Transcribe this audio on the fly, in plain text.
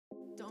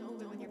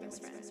move in with your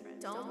best friend.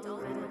 Don't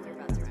move in with your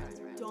best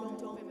friend.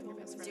 Don't move in with your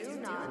best friend. Do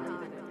not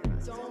move in with your best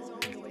friend.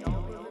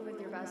 Don't move in with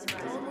your best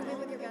friend. Don't move in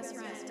with your best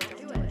friend. Don't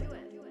do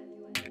it.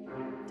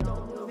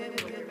 Don't move in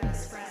with your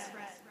best friend.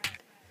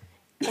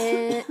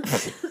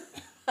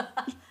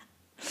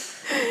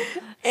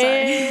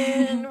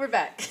 And we're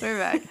back. We're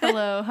back.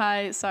 Hello.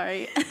 Hi.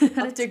 Sorry.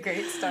 Off to a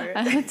great start.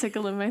 I had a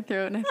tickle in my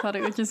throat and I thought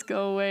it would just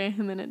go away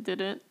and then it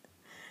didn't.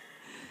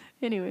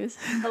 Anyways.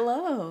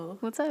 Hello.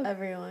 What's up?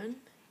 Everyone.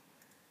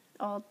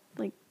 All,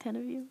 10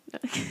 of you.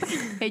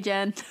 Hey,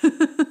 Jen.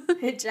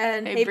 Hey,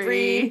 Jen. Hey, Hey,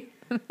 Bree.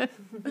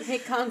 Hey,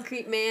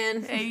 Concrete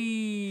Man.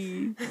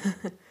 Hey.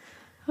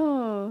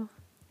 Oh.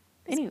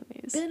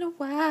 Anyways. Been a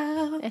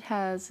while. It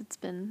has. It's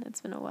been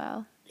a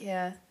while.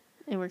 Yeah.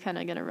 And we're kind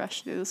of going to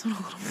rush through this one a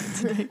little bit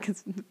today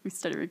because we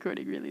started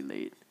recording really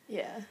late.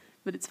 Yeah.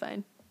 But it's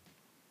fine.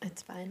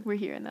 It's fine. We're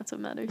here and that's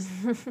what matters.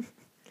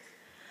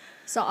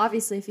 So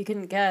obviously, if you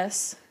couldn't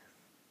guess,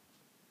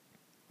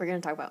 we're going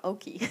to talk about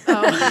Oki.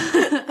 Oh.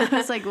 I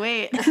was like,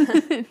 wait.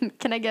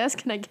 Can I guess?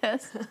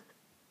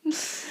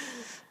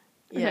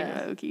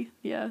 Yeah. Oki.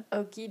 Yeah.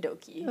 Okie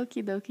dokie.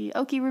 Okie dokie.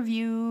 Oki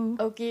review.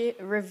 Oki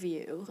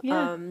review.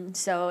 Yeah.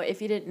 So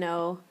if you didn't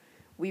know,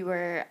 we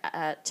were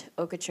at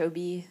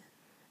Okeechobee,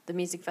 the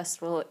music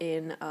festival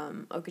in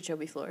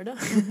Okeechobee, Florida.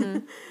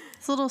 Mm-hmm.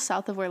 It's a little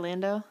south of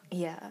Orlando.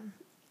 Yeah.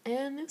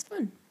 And it was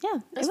fun. Yeah,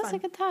 it was fun. a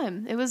good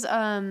time. It was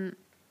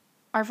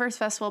our first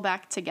festival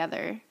back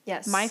together.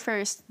 Yes. My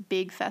first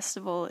big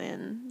festival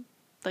in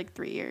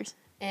 3 years.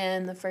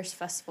 And the first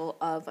festival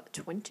of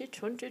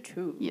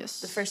 2022. Yes.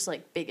 The first,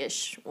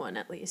 big-ish one,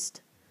 at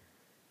least.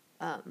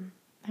 Have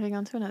you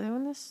gone to another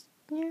one this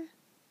year?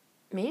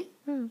 Me?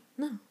 Hmm.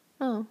 No.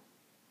 Oh.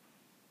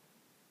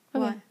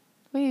 Okay. Why?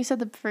 Well, you said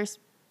the first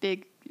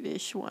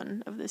big-ish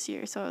one of this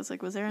year, so I was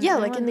like, was there another Yeah,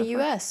 one in the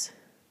before? U.S.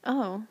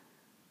 Oh.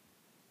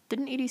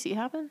 Didn't EDC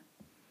happen?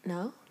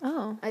 No?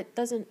 Oh. It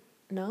doesn't...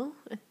 No?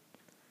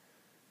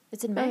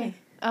 It's in May. Okay.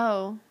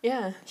 Oh.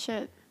 Yeah.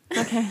 Shit.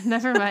 Okay,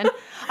 never mind.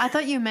 I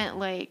thought you meant,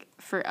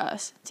 for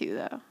us, too,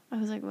 though. I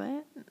was like,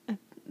 what? I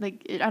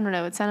don't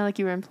know. It sounded like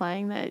you were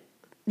implying that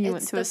you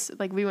went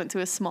to we went to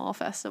a small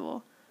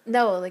festival.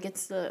 No,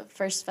 it's the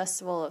first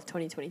festival of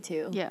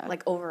 2022. Yeah.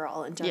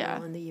 Overall in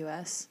general in the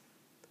U.S.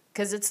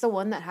 Because it's the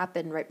one that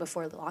happened right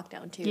before the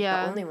lockdown, too.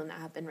 Yeah. The only one that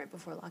happened right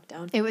before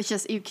lockdown. It was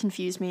just, it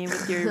confused me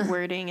with your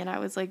wording, and I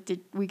was like,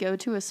 did we go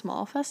to a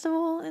small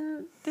festival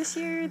in this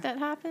year that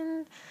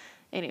happened?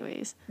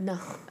 Anyways. No.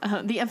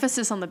 The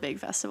emphasis on the big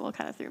festival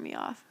kind of threw me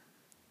off.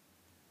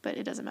 But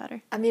it doesn't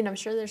matter. I mean, I'm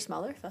sure there's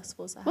smaller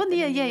festivals that Well, happen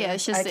yeah. in the US.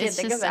 It's just, I can't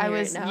think of any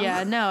right now.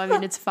 yeah, no, I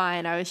mean, it's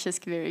fine. I was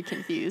just very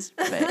confused,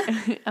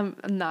 but I'm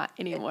not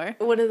anymore.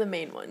 One of the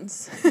main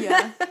ones.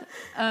 Yeah.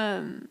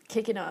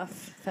 Kicking off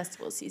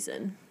festival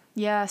season.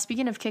 Yeah,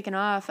 speaking of kicking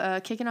off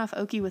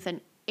Oki with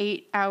an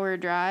 8-hour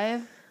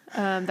drive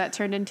that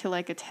turned into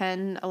a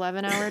 10,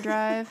 11-hour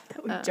drive.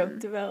 That we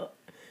joked about.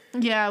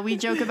 Yeah, we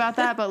joke about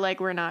that, but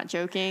we're not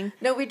joking.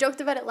 No, we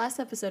joked about it last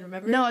episode,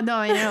 remember? No, I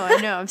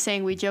know. I'm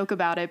saying we joke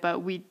about it,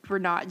 but we're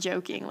not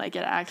joking. It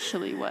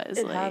actually was.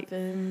 It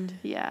happened.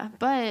 Yeah,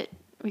 but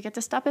we get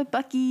to stop at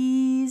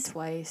Buc-ee's.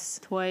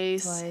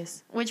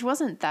 Twice. Which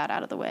wasn't that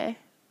out of the way.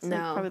 It's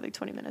No. probably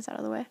 20 minutes out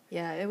of the way.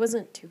 Yeah, it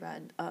wasn't too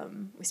bad.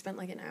 We spent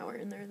an hour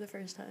in there the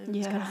first time. It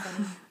was kind of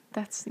funny.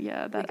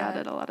 That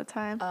added a lot of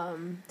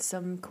time.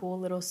 Some cool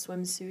little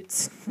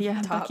swimsuits.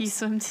 Yeah, tops. Buc-ee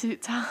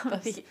swimsuit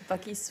tops.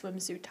 Buc-ee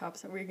swimsuit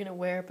tops that we were going to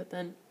wear, but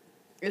then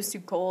it was too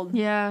cold.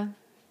 Yeah.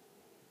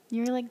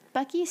 You were like,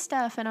 Buc-ee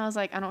stuff, and I was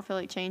like, I don't feel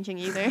like changing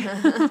either.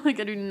 I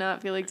do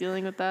not feel like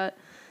dealing with that.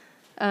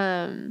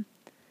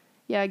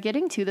 Yeah,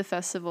 getting to the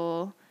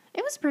festival,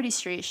 it was a pretty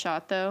straight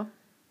shot, though.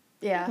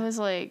 Yeah. It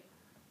was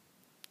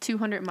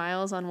 200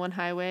 miles on one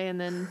highway and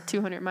then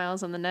 200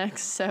 miles on the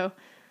next, so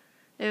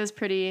it was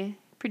pretty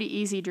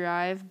easy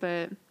drive,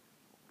 but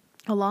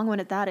along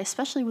with that,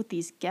 especially with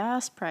these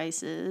gas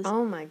prices.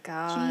 Oh my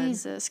God.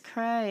 Jesus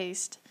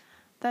Christ.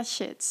 That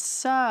shit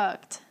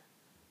sucked.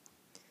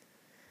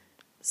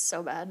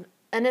 So bad.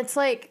 And it's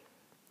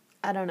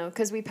I don't know,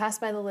 because we passed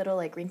by the little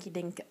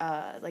rinky-dink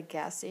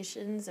gas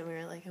stations, and we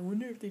were like, I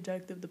wonder if they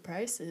jacked up the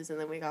prices, and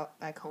then we got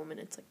back home and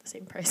it's the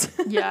same price.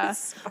 Yeah.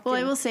 Well,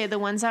 I will say the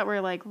ones that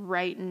were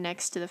right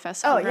next to the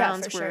festival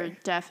grounds were sure.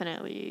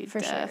 definitely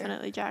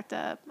jacked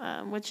up,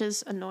 which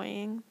is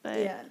annoying, but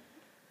Yeah,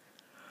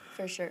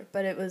 for sure.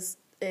 But it was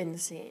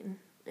insane.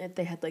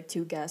 They had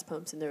 2 gas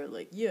pumps, and they were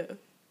like, yeah,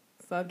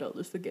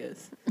 $5 for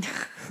gas. And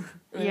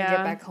then we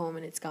get back home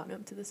and it's gotten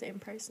up to the same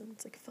price, and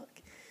it's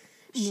fuck.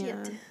 Shit.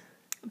 Yeah.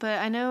 But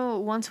I know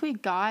once we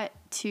got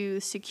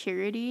to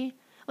security,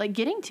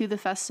 getting to the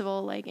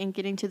festival, and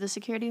getting to the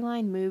security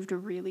line moved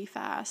really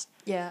fast.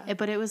 Yeah.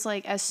 But it was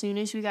as soon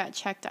as we got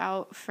checked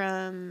out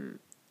from...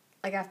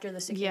 after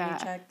the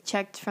security check?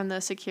 Checked from the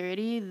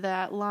security,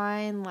 that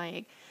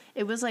line,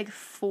 it was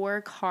 4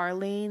 car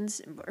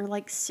lanes,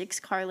 or 6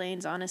 car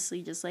lanes,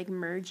 honestly, just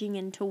merging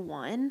into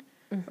one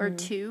or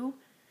 2.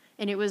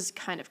 And it was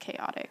kind of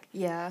chaotic.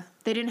 Yeah.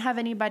 They didn't have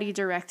anybody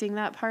directing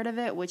that part of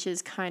it, which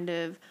is kind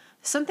of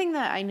Something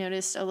that I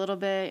noticed a little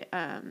bit,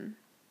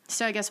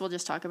 so I guess we'll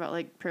just talk about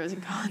like pros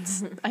and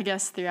cons, I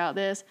guess, throughout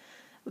this.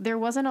 There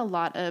wasn't a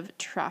lot of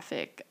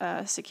traffic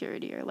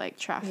security or like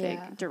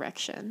traffic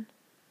direction.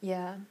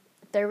 Yeah,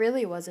 there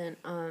really wasn't.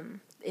 And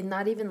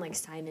not even like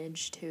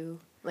signage too.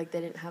 Like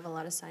they didn't have a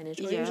lot of signage.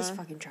 Or even just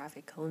fucking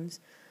traffic cones.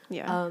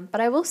 Yeah.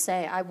 But I will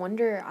say, I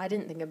wonder, I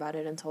didn't think about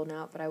it until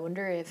now, but I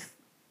wonder if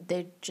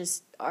they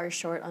just are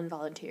short on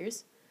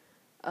volunteers.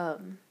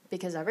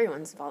 Because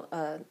everyone's, not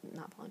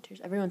volunteers,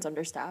 everyone's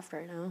understaffed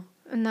right now.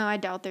 No, I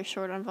doubt they're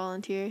short on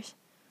volunteers.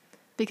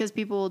 Because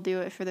people will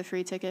do it for the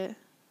free ticket.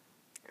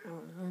 I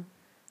don't know.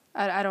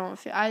 I don't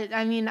feel,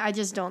 I mean, I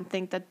just don't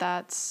think that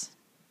that's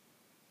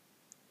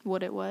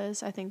what it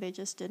was. I think they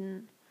just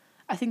didn't.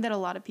 I think that a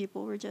lot of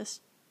people were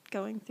just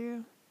going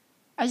through.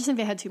 I just think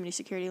they had too many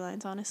security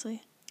lines,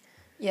 honestly.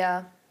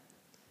 Yeah.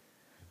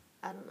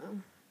 I don't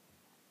know.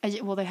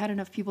 Well, they had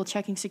enough people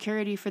checking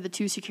security for the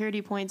 2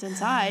 security points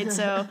inside,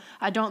 so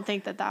I don't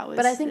think that was.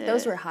 But I think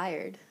those were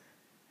hired.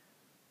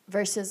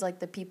 Versus, like,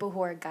 the people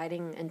who are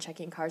guiding and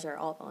checking cars are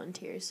all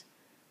volunteers.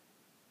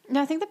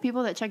 No, I think the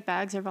people that check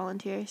bags are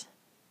volunteers.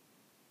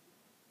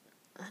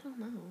 I don't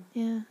know.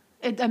 Yeah.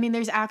 I mean,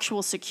 there's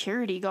actual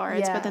security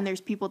guards, but then there's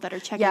people that are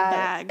checking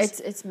bags.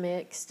 It's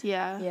mixed.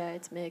 Yeah. Yeah,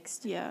 it's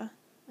mixed. Yeah.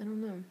 I don't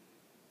know.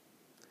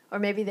 Or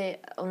maybe they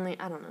only,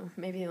 I don't know,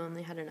 maybe they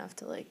only had enough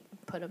to, like,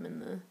 put them in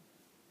the,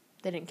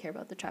 they didn't care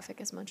about the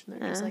traffic as much, and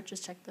they're just, like,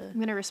 just check the... I'm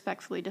going to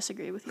respectfully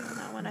disagree with you on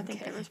that one. I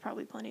think there was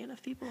probably plenty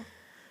enough people.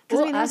 Because,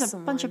 We'll I mean, there was ask a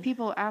bunch of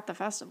people at the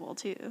festival,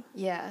 too.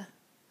 Yeah.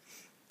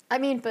 I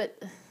mean,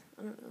 but,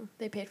 I don't know.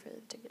 They paid for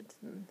the tickets,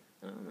 and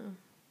I don't know.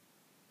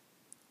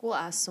 We'll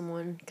ask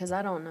someone, because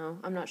I don't know.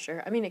 I'm not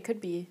sure. I mean, it could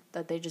be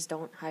that they just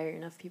don't hire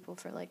enough people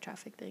for, like,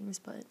 traffic things,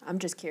 but I'm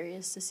just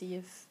curious to see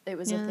if it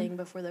was a thing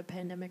before the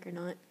pandemic or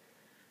not.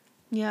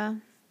 Yeah.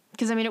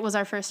 Because, I mean, it was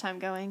our first time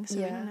going, so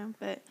we don't know.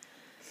 But,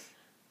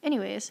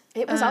 anyways.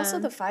 It was also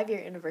the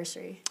 5-year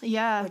anniversary.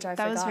 Yeah, which I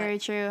that forgot. was very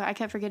true. I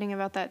kept forgetting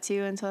about that,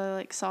 too, until I,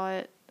 like, saw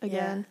it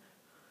again.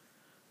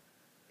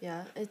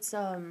 Yeah, it's,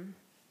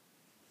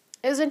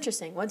 it was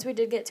interesting. Once we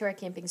did get to our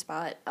camping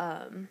spot,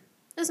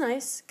 it was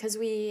nice, because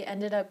we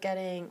ended up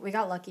we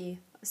got lucky,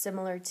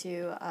 similar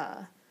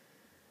to,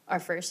 our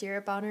first year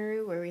at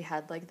Bonnaroo, where we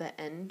had, like, the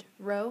end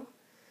row.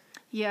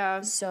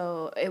 Yeah.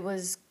 So it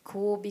was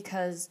cool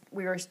because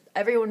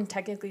everyone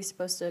technically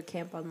supposed to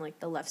camp on, like,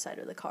 the left side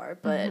of the car,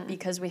 but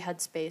because we had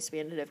space, we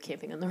ended up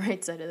camping on the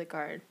right side of the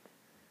car.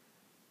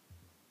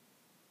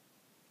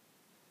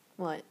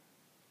 What?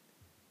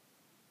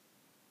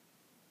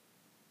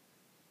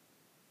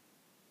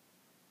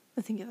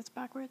 I think that's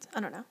backwards. I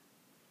don't know.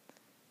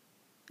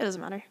 It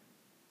doesn't matter.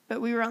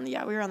 But we were on the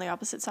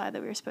opposite side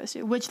that we were supposed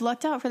to, which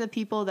lucked out for the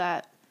people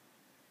that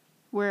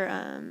were,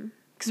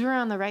 because we were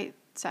on the right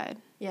side.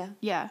 Yeah.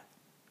 Yeah.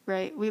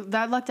 Right.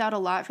 That lucked out a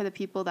lot for the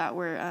people that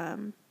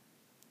were,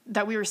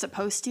 that we were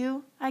supposed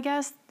to, I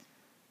guess,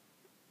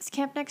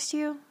 camp next to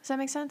you. Does that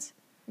make sense?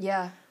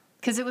 Yeah.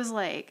 Because it was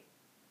like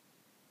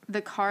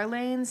the car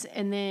lanes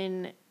and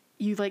then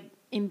you like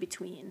in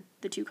between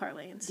the 2 car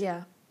lanes.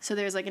 Yeah. So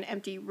there's like an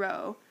empty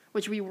row,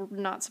 which we were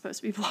not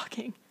supposed to be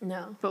blocking.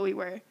 No. But we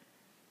were.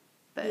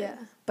 But yeah.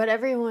 But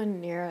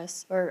everyone near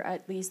us, or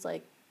at least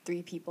like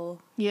 3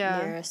 people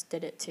near us,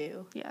 did it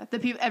too. Yeah.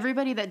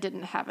 Everybody that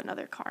didn't have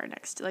another car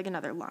next to, like,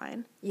 another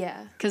line.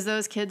 Yeah. Because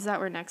those kids that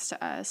were next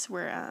to us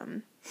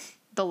were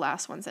the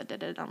last ones that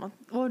did it.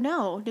 Oh,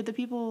 no. Did the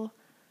people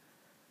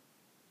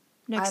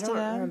next to them?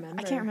 I don't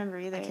remember. I can't remember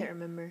either. I can't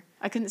remember.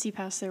 I couldn't see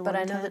past their But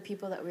one I know tent. the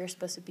people that we were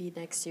supposed to be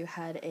next to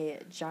had a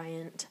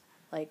giant,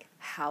 like,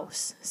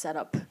 house set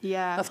up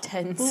of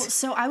tents. Well,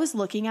 so I was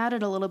looking at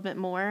it a little bit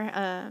more.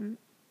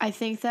 I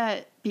think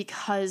that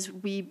because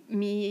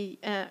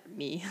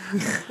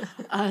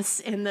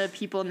us and the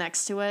people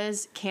next to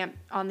us camped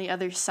on the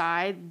other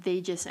side, they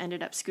just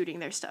ended up scooting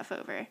their stuff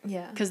over.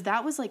 Yeah. Because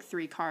that was like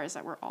 3 cars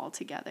that were all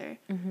together.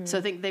 Mm-hmm. So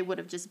I think they would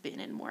have just been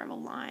in more of a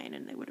line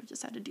and they would have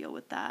just had to deal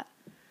with that.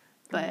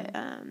 But,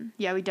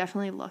 yeah, we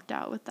definitely lucked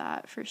out with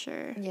that for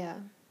sure. Yeah.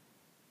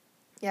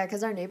 Yeah,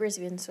 because our neighbors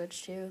even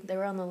switched too. They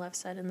were on the left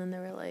side and then they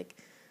were like,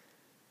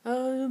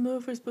 oh, I don't know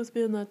if we're supposed to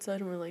be on that side.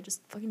 And we're like,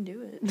 just fucking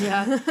do it.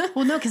 Yeah.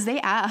 Well, no, because they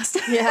asked.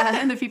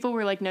 Yeah. And the people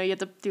were like, no, you have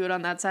to do it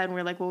on that side. And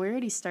we're like, well, we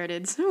already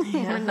started, so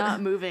we're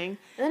not moving.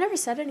 And they never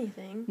said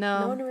anything.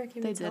 No one ever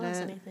came to tell us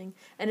didn't. anything.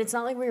 And it's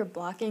not like we were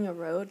blocking a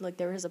road. Like,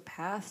 there was a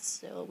path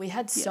still. We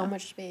had so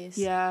much space.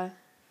 Yeah.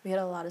 We had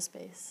a lot of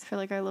space. For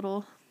like our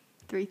little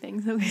 3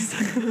 things that we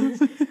said.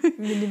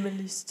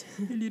 Minimalist.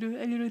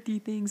 a little 3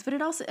 things. But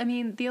it also, I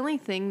mean, the only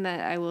thing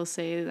that I will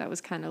say that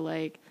was kind of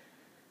like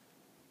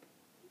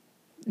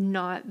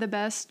not the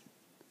best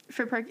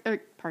for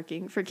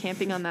parking, for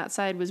camping on that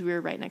side was we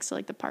were right next to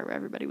like the part where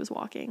everybody was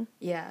walking.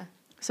 Yeah.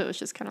 So it was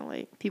just kind of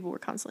like people were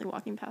constantly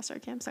walking past our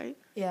campsite.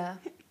 Yeah.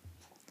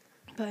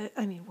 But,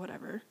 I mean,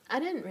 whatever. I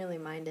didn't really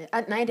mind it.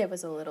 At night, it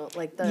was a little,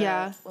 like, what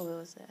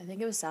was it? I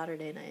think it was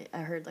Saturday night. I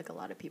heard, like, a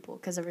lot of people,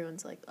 because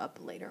everyone's, like, up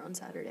later on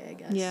Saturday, I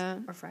guess. Yeah.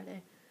 Or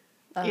Friday.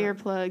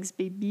 Earplugs,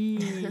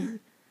 baby.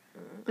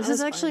 This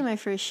is actually my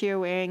first year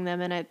wearing them,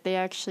 and they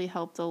actually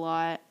helped a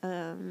lot.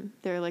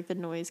 They're like the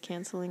noise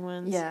canceling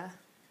ones. Yeah.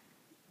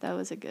 That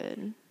was a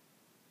good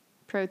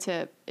pro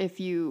tip if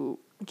you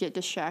get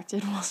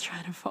distracted whilst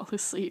trying to fall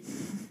asleep.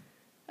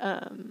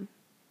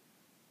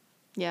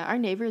 Yeah, our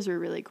neighbors were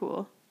really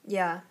cool.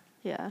 Yeah.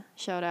 Yeah,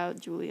 shout out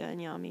Julia and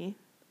Yami.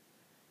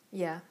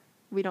 Yeah.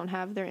 We don't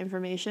have their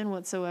information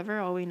whatsoever.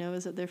 All we know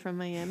is that they're from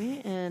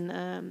Miami,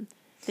 and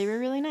they were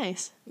really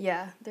nice.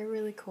 Yeah, they're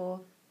really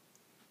cool.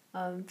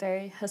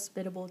 Very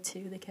hospitable,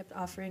 too. They kept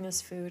offering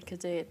us food because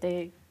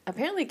they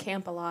apparently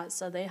camp a lot,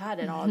 so they had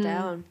it all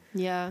down.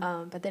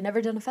 Yeah. But they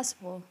never done a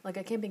festival, like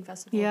a camping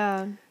festival.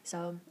 Yeah.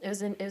 So it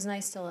was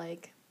nice to,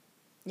 like,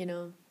 you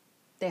know,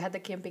 they had the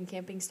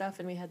camping stuff,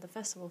 and we had the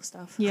festival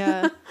stuff.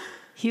 Yeah.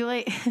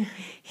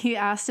 He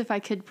asked if I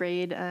could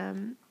braid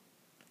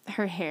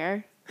her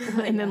hair.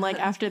 And then, like,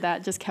 after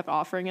that, just kept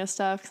offering us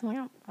stuff. 'Cause I'm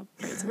like, I'll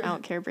braid some. I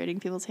don't care braiding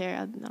people's hair.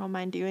 I don't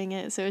mind doing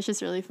it. So it's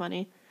just really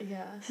funny.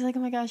 Yeah. She's like, oh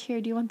my gosh, here,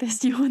 do you want this?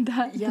 Do you want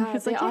that? Yeah,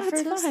 it's they like, offered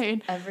it's us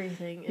fine.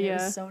 everything. And It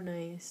was so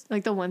nice.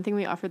 Like, the one thing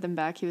we offered them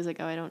back, he was like,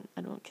 oh, I don't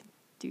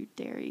do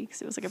dairy.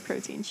 Because it was like a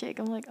protein shake.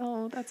 I'm like,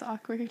 oh, that's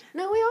awkward.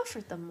 No, we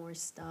offered them more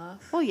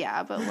stuff. Well,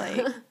 yeah, but, like,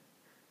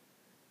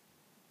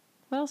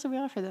 what else did we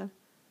offer them?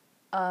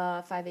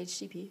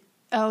 5-HTP.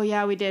 Oh,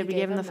 yeah, we did. We gave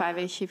gave them the them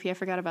that. 5-HTP. I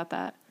forgot about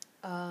that.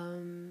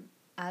 Advil,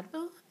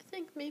 I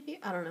think, maybe.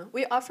 I don't know.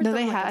 We offered No,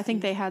 them they like had. a I think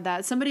few- they had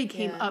that. Somebody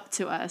came Yeah. up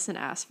to us and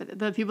asked for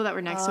the people that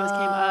were next to us came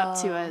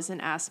up to us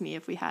and asked me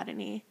if we had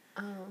any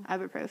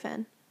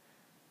ibuprofen.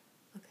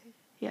 Okay.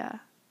 Yeah,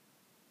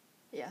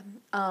 Yeah.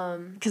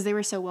 because they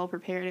were so well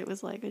prepared. It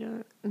was like, I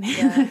don't.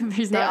 Yeah.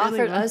 There's They not offered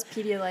really much. us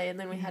Pedialyte, and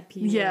then we had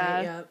Pedialyte.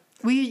 Yeah. Yeah.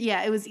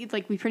 It was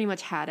like we pretty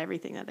much had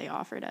everything that they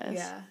offered us.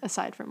 Yeah.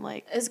 Aside from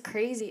like. It's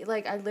crazy.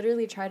 Like, I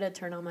literally tried to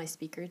turn on my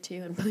speaker,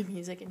 too, and play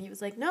music, and he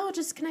was like, no,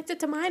 just connect it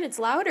to mine. It's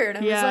louder. And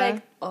I Yeah.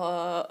 was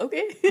like,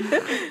 okay.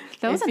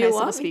 That was If a you nice little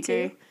want me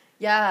speaker. to.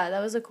 Yeah, that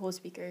was a cool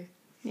speaker.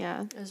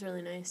 Yeah. It was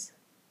really nice.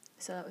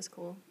 So that was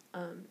cool.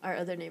 Our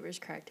other neighbors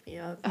cracked me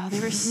up. Oh, they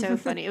were so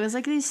funny. It was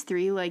like these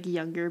three like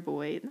younger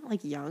boys, not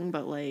like young,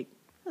 but like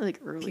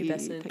early.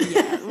 Pubescent.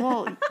 Yeah.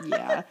 Well,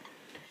 yeah.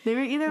 They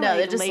were either No,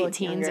 they like just late looked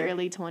teens, younger.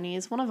 early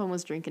 20s. One of them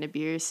was drinking a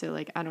beer, so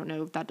like I don't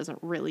know if that doesn't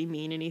really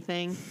mean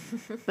anything.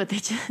 But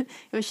it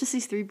was just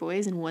these three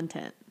boys in one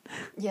tent.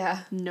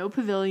 Yeah. No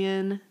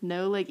pavilion,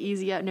 no like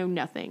easy out, no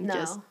nothing.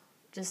 No.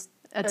 Just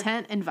a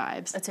tent and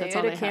vibes. A That's all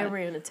Toyota they had.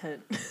 Camry and a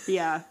tent.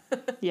 Yeah.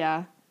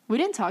 Yeah. We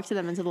didn't talk to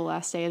them until the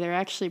last day. They're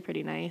actually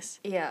pretty nice.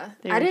 Yeah.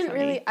 They I were didn't funny.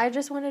 really, I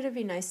just wanted to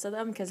be nice to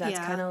them because that's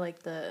Yeah. kind of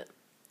like the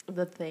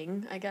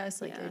thing, I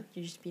guess. Like, Yeah.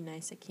 you just be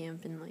nice at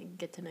camp and, like,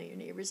 get to know your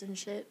neighbors and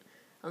shit.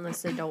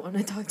 Unless they don't want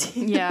to talk to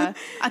you. Yeah.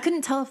 I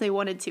couldn't tell if they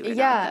wanted to or not.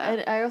 Yeah, though.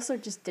 and I also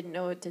just didn't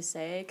know what to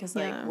say because,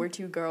 like, Yeah. we're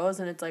two girls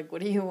and it's like,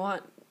 what do you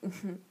want?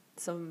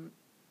 Some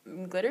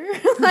glitter?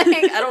 Like,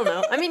 I don't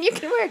know. I mean, you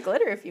can wear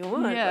glitter if you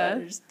want, Yeah.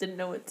 but I just didn't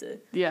know what to,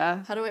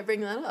 Yeah. how do I bring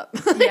that up?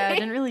 Yeah, I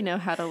didn't really know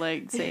how to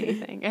like say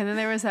anything. And then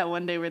there was that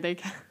one day where they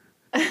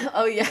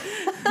Oh, yeah.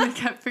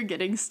 kept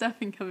forgetting stuff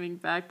and coming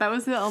back. That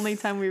was the only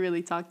time we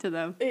really talked to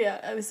them. Yeah,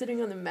 I was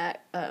sitting on the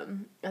mat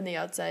on the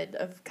outside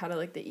of kind of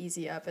like the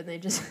easy up, and they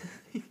just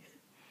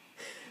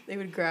they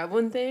would grab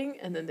one thing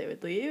and then they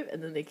would leave,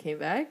 and then they came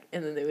back,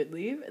 and then they would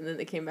leave, and then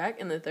they came back,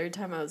 and the third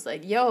time I was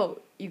like, "Yo,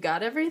 you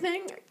got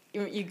everything?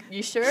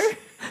 You sure?"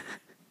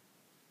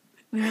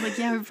 They were like,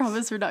 "Yeah, we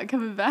promise we're not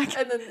coming back."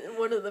 And then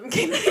one of them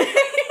came back.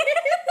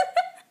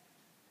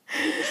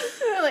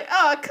 They were like,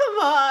 "Oh, come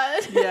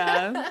on."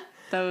 Yeah,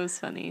 that was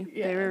funny.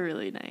 Yeah. They were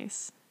really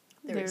nice.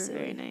 They They were were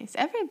very silly. nice.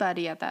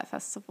 Everybody at that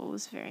festival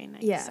was very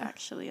nice. Yeah.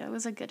 Actually, it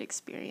was a good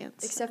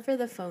experience. Except for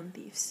the phone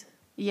thieves.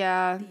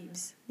 Yeah,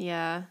 Thieves.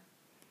 yeah,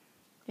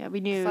 yeah.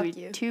 We knew Fuck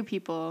you. 2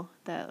 people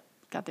that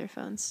got their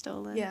phones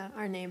stolen. Yeah,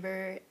 our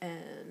neighbor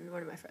and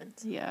one of my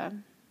friends. Yeah.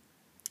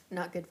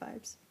 Not good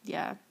vibes.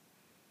 Yeah.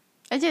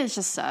 It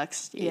just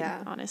sucks, dude.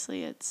 Yeah.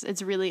 Honestly,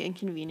 it's really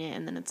inconvenient,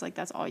 and then it's like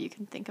that's all you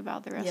can think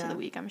about the rest of Yeah. the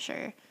week, I'm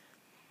sure.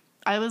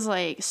 I was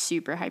like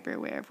super hyper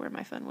aware of where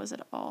my phone was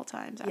at all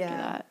times after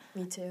that.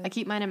 Me too. I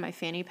keep mine in my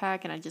fanny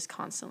pack, and I just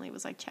constantly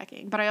was like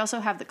checking. But I also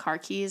have the car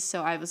keys,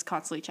 so I was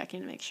constantly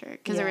checking to make sure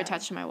because they were Yeah.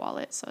 attached to my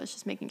wallet. So I was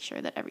just making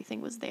sure that everything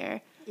was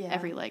there Yeah.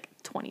 every like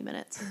 20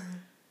 minutes.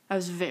 I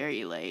was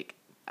very like,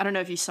 I don't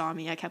know if you saw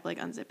me. I kept like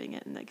unzipping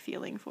it and like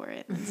feeling for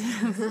it. I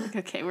was like,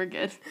 okay, we're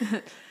good.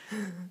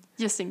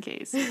 Just in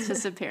case. It's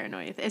just a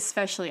paranoia,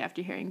 especially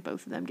after hearing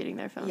both of them getting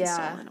their phones Yeah.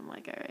 stolen. I'm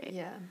like, all right.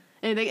 Yeah.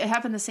 And it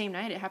happened the same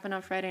night. It happened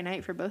on Friday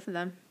night for both of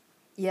them.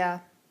 Yeah.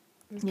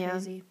 It was Yeah.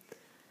 crazy.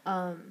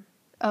 Oh,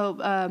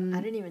 I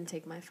didn't even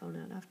take my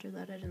phone out after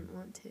that. I didn't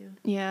want to.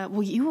 yeah.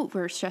 Well, you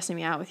were stressing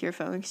me out with your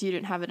phone because you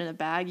didn't have it in a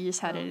bag. You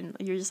just had it in,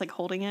 you were just like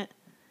holding it.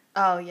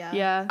 Oh, yeah.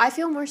 Yeah. I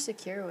feel more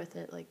secure with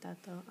it like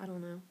that, though. I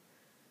don't know.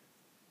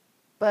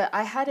 But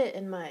I had it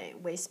in my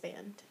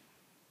waistband.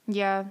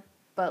 Yeah.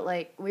 But,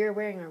 like, we were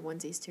wearing our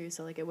onesies, too,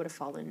 so, like, it would have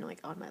fallen, like,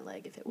 on my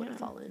leg if it would have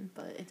Yeah. fallen.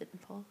 But it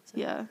didn't fall. So.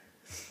 Yeah.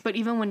 But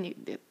even when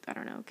I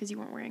don't know, because you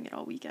weren't wearing it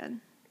all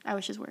weekend. I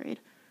was just worried.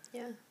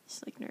 Yeah.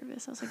 Just like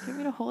nervous. I was like, "You want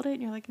me to hold it?"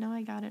 And you're like, "No,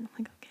 I got it." I'm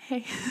like,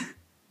 "Okay."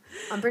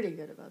 I'm pretty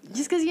good about that.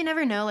 Just because you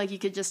never know, like you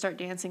could just start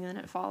dancing and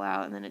then it fall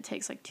out, and then it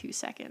takes like 2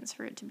 seconds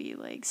for it to be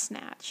like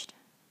snatched.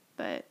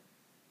 But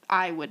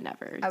I would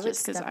never. I would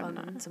just because step I'm on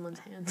not. someone's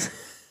hands.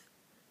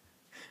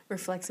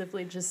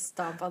 Reflexively just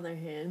stomp on their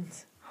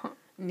hands. Oh,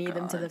 Knee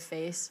them to God. the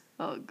face.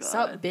 Oh God.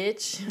 Sup,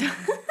 bitch?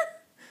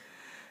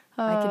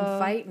 I can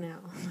fight now.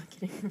 I'm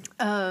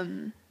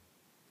kidding.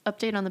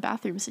 Update on the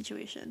bathroom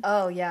situation.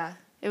 Oh, yeah.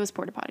 It was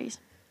porta potties.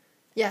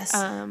 Yes.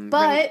 Regu-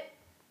 But...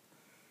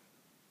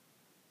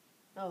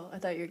 Oh, I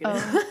thought you were going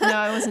to... Oh, no,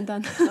 I wasn't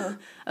done. Oh.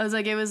 I was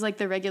like, it was like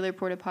the regular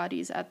porta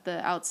potties at the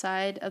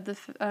outside of the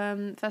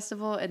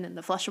festival, and then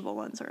the flushable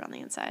ones were on the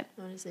inside.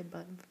 I want to say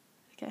but.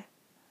 Okay.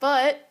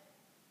 But...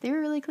 They were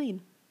really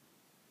clean.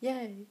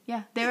 Yay.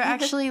 Yeah. They were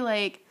actually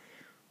like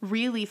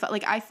really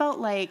like I felt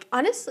like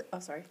Honestly... Oh,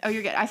 sorry. oh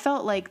you're good. I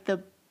felt like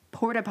the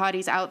porta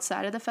potties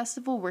outside of the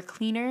festival were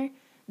cleaner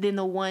than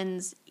the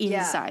ones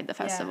inside the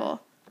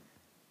festival. Yeah.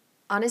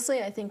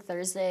 Honestly, I think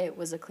Thursday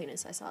was the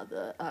cleanest I saw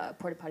the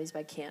porta potties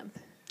by camp.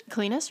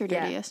 Cleanest or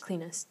Yeah, dirtiest?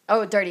 cleanest.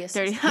 Oh, dirtiest.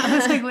 Dirty. I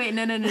was like, wait,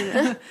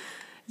 no.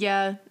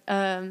 Yeah.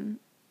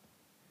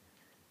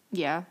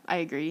 Yeah, I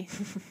agree.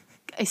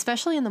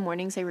 Especially in the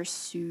mornings, they were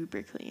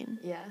super clean.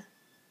 Yeah.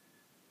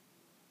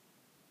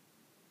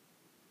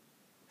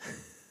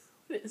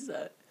 What is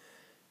that?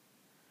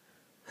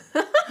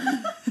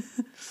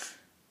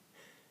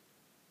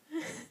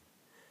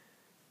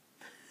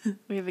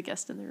 We have a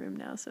guest in the room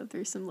now, so if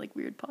there's some like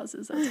weird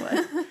pauses, that's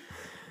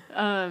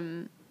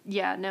why.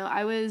 Yeah, no,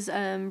 I was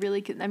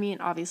really. I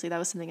mean, obviously, that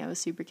was something I was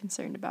super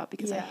concerned about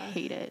because I Yeah.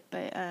 hate it.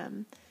 But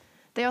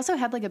they also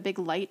had like a big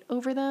light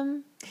over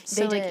them,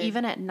 so They like did.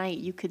 even at night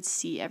you could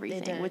see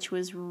everything, did. which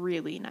was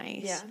really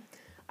nice. Yeah.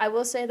 I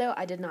will say, though,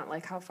 I did not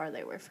like how far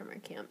they were from our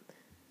camp.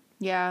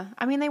 Yeah,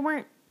 I mean they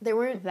weren't They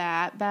weren't...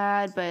 that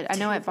bad, but I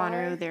know Too at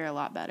Bonnaroo far? they're a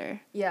lot better.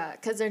 Yeah,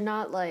 because they're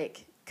not,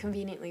 like,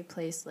 conveniently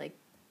placed, like,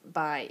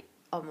 by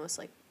almost,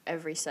 like,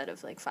 every set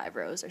of, like, 5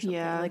 rows or something.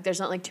 Yeah. Like, there's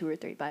not, like, 2 or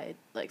 3 by,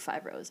 like,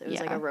 5 rows. It was,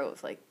 like, Yeah. a row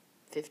of, like,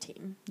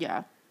 15.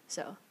 Yeah.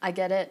 So, I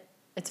get it.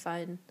 It's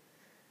fine.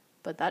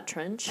 But that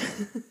trench...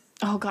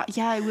 Oh god,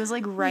 yeah, it was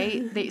like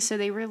right.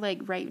 They were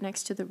like right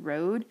next to the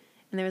road,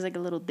 and there was like a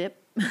little dip.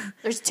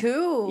 There's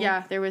 2!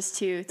 Yeah, there was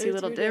two There's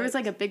little. two There was dips.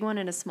 like a big one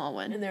and a small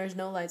one. And there was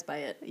no lights by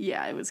it.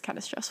 Yeah, it was kind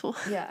of stressful.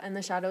 Yeah, and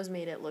the shadows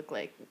made it look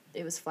like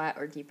it was flat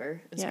or deeper.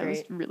 It was Yeah, great.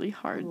 it was really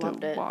hard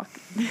Loved to it. walk.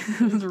 It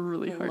was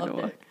really hard to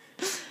Loved walk.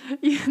 it.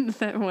 Yeah,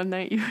 that one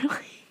night you were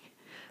like,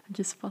 I'm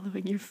just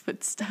following your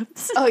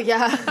footsteps. Oh,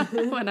 yeah.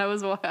 When I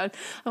was walking,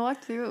 I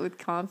walked through it with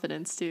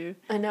confidence too.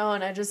 I know,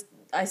 and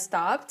I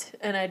stopped,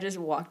 and I just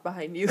walked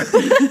behind you.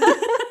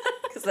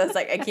 Because I was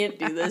like, I can't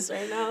do this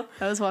right now.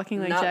 I was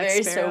walking like Not Jack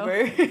very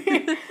Sparrow.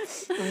 sober.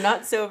 I'm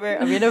not sober.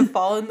 I'm going to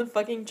fall in the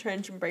fucking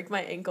trench and break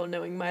my ankle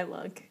knowing my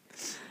luck.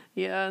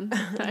 Yeah,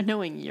 not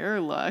knowing your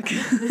luck.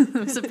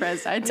 I'm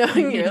surprised I did.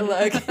 Knowing your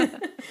luck.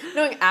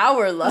 Knowing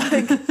our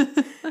luck.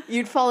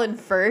 You'd fall in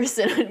first,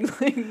 and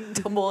I'd like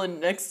tumble in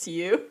next to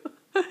you.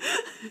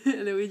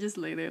 And then we just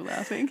lay there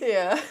laughing.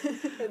 Yeah.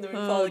 And then we'd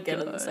fall Oh, again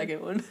on the God.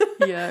 second one.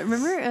 Yeah,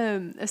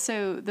 remember?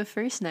 So the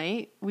first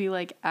night we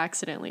like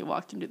accidentally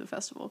walked into the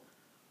festival.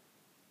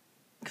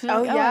 'Cause we're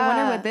Oh, like, I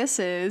wonder yeah. what this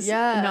is.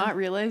 Yeah. Not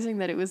realizing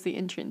that it was the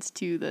entrance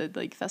to the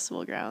like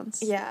festival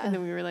grounds. Yeah. And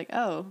then we were like,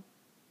 oh,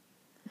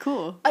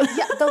 cool.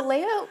 Yeah, the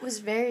layout was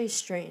very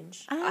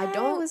strange. I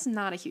was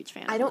not a huge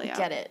fan. I of don't the layout.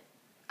 get it.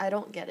 I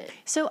don't get it.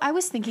 So I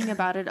was thinking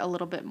about it a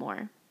little bit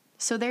more.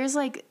 So there's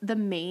like the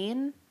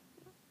main,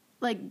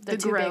 like The the,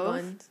 two Grove. big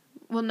ones.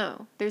 Well,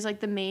 no, there's like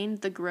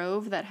the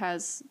Grove that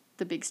has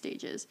the big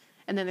stages,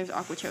 and then there's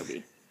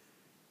Aquachobi.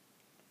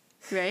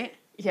 Right?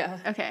 Yeah.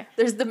 Okay.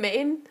 There's the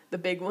main, the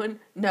big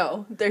one.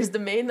 No, there's the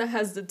main that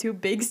has the 2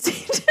 big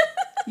stages.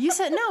 You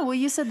said no. Well,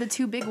 you said the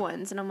 2 big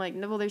ones, and I'm like,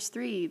 no. Well, there's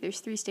 3. There's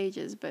 3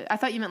 stages, but I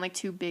thought you meant like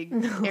 2 big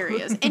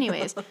areas.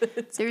 Anyways,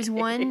 there's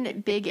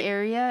one big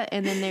area,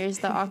 and then there's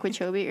the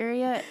Aquachobi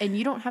area, and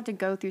you don't have to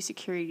go through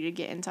security to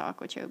get into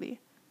Aquachobi.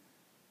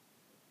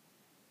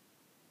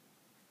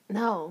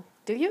 No.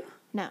 Do you?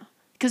 No,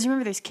 because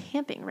remember, there's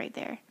camping right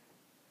there.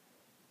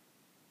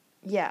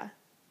 Yeah.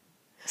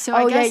 So Oh,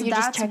 I yeah, guess you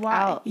just that's check why.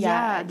 out. Yeah,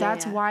 Yeah, yeah,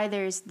 that's yeah. why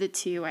there's the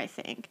 2. I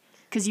think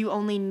because you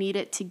only need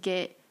it to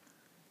get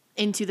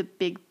into the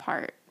big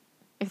part,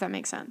 if that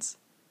makes sense.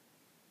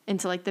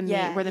 Into like the main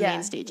Yeah, where the yeah,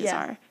 main stages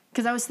yeah. are.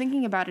 Because I was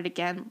thinking about it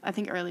again, I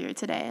think earlier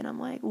today, and I'm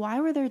like, why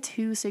were there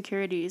 2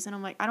 securities? And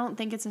I'm like, I don't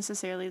think it's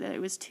necessarily that it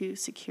was 2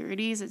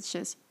 securities. It's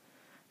just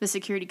the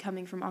security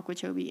coming from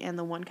Aquachobi and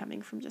the one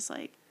coming from just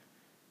like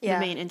Yeah.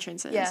 the main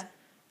entrances.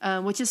 Yeah.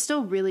 Which is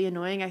still really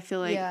annoying. I feel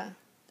like Yeah.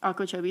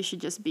 Aquachobi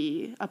should just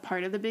be a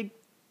part of the big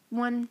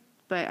one,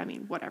 but I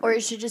mean, whatever. Or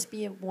it should just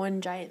be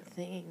one giant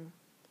thing.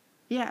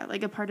 Yeah,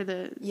 like a part of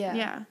the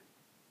Yeah.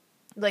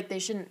 Like they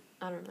shouldn't,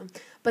 I don't know.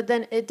 But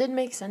then it did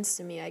make sense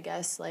to me, I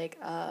guess, like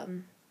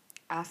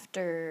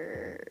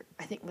after,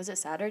 I think, was it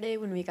Saturday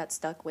when we got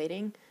stuck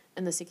waiting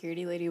and the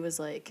security lady was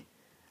like,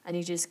 I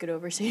need you to scoot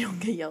over so you don't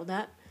get yelled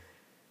at.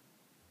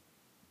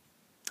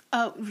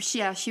 Oh,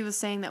 she was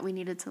saying that we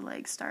needed to,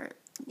 like, start,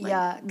 like,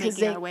 Yeah,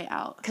 making our way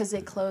out. Because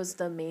they closed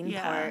the main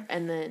part,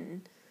 and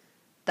then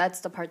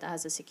that's the part that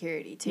has the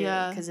security, too.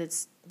 Yeah. Because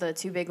it's the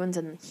two big ones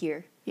in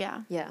here.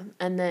 Yeah. Yeah,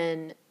 and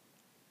then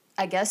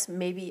I guess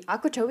maybe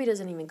Okeechobee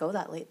doesn't even go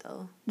that late,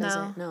 though, does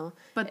it? No.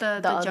 But the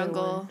other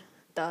jungle...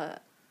 one,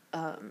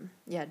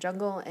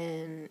 Jungle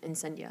and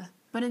Incendia.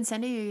 But in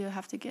Incendia, you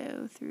have to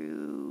go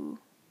through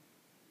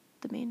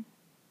the main.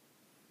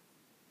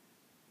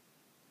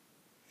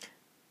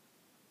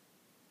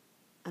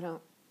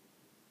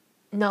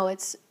 No,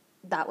 it's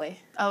that way.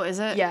 Oh, is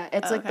it? Yeah,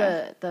 it's like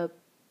okay. the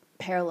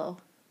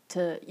parallel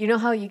to, you know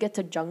how you get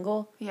to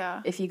Jungle?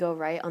 Yeah. If you go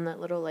right on that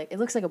little, like, it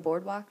looks like a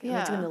boardwalk in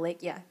Yeah. between the lake.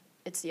 Yeah,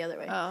 it's the other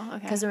way. Oh, okay.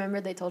 Because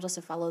remember they told us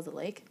to follow the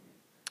lake?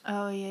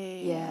 Oh, yeah.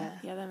 Yeah.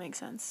 Yeah, that makes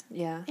sense.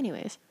 Yeah.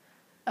 Anyways.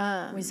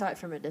 We saw it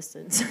from a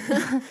distance.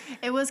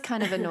 It was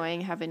kind of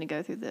annoying having to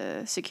go through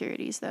the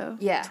securities, though.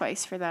 Yeah.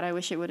 Twice for that. I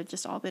wish it would have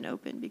just all been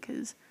open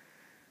because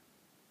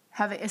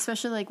having,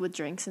 especially like with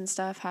drinks and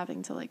stuff,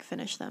 having to like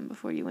finish them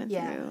before you went through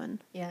and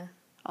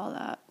all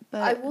that.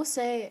 But I will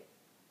say,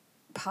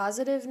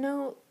 positive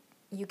note,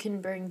 you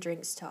can bring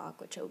drinks to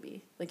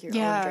Okeechobee, like your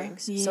own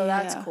drinks. So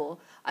that's cool.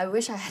 I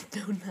wish I had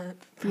known that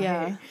prior.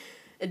 Yeah.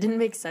 It didn't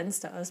make sense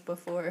to us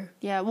before.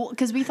 Yeah, well,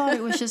 because we thought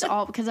it was just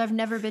all, because I've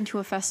never been to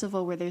a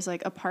festival where there's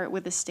like a part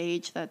with a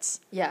stage that's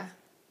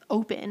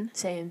open.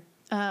 Same.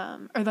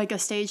 Or like a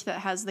stage that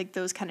has like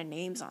those kind of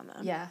names on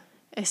them. Yeah.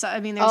 I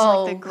mean, there's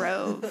like the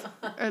Grove,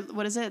 or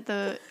what is it?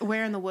 The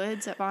Where in the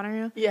Woods at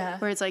Bonnaroo? Yeah.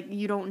 Where it's like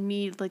you don't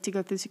need like to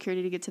go through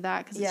security to get to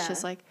that because it's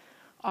just like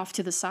off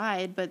to the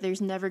side, but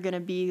there's never going to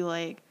be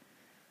like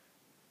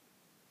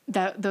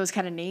those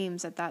kind of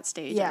names at that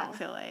stage. I don't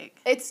feel like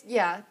it's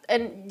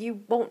and you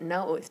won't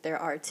know if there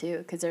are too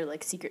because they're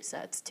like secret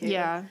sets too.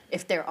 Yeah,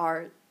 if there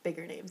are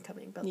bigger names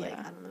coming, but like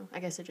I don't know. I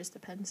guess it just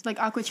depends. Like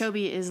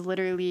Okeechobee is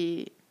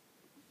literally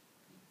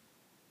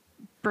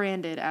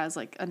branded as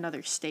like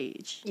another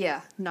stage.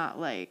 Yeah, not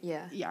like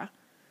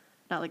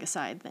not like a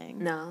side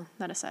thing. No,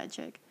 not a side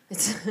chick.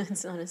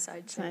 It's not a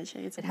side chick.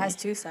 It has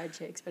two side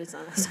chicks, but it's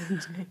not a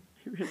side chick.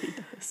 It really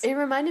does. It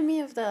reminded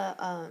me of the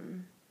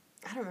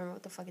I don't remember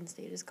what the fucking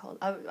stage is called.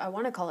 I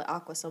want to call it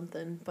Aqua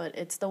something, but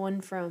it's the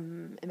one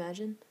from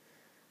Imagine.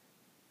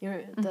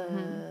 You're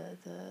the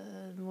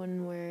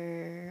one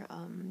where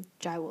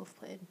Jai Wolf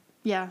played.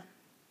 Yeah.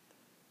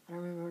 I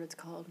don't remember what it's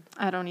called.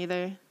 I don't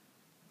either.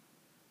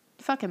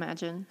 Fuck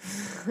Imagine.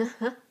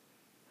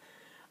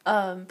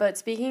 But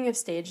speaking of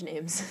stage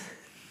names,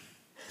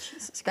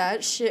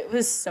 that shit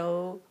was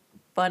so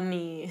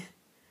funny.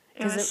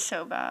 It was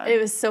so bad. It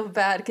was so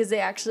bad because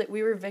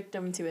we were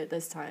victim to it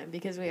this time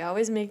because we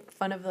always make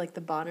fun of like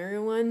the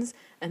Bonnaroo ones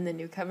and the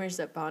newcomers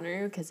at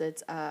Bonnaroo because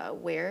it's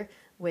where,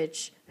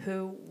 which,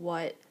 who,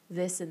 what,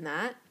 this and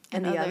that,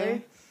 and the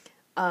other.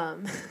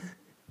 And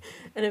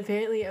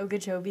apparently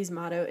Okeechobee's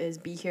motto is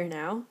be here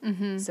now.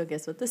 Mm-hmm. So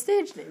guess what the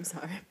stage names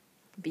are?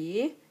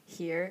 Be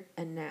here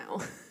and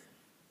now.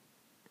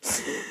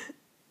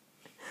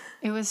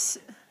 It was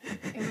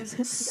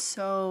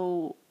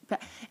so bad.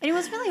 And it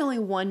was really only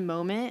one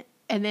moment.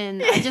 And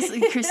then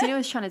Christina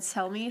was trying to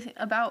tell me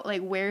about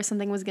like where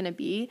something was going to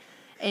be.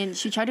 And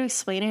she tried to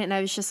explain it. And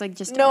I was just like,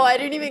 no, I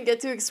didn't even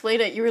get to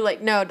explain it. You were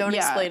like, no, don't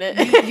explain it.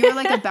 You were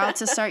like about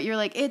to start. You were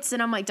like,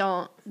 and I'm like,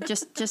 don't,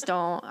 just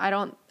don't.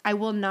 I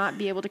will not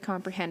be able to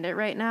comprehend it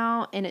right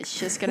now. And it's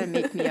just going to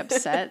make me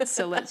upset.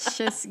 So let's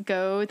just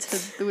go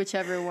to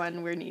whichever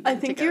one we're needing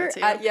to go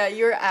to. I think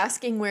you were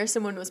asking where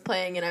someone was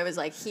playing. And I was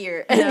like,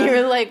 here. And you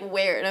were like,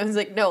 where? And I was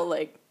like, no,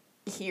 like,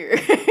 here.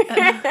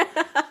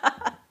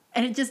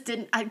 And it just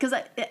didn't, because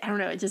I don't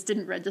know, it just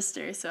didn't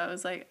register. So I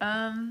was like,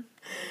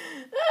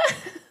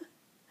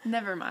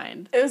 never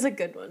mind. It was a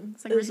good one.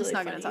 It's like, we're just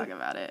not going to talk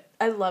about it.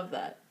 I love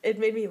that. It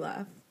made me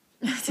laugh.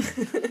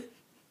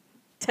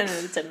 10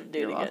 out of 10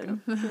 do it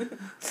again.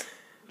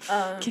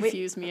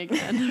 Confuse me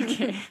again.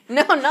 Okay.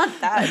 No, not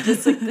that.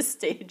 Just like the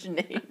stage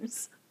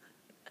names.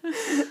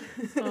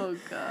 Oh,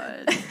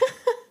 God.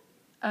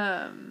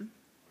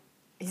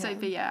 So,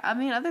 but yeah, I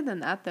mean, other than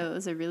that, though, it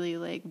was a really,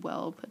 like,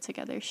 well put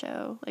together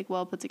show, like,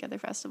 well put together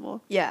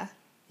festival. Yeah,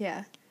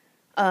 yeah.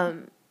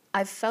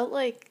 I felt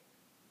like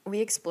we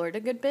explored a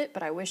good bit,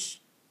 but I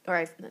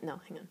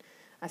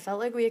felt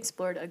like we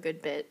explored a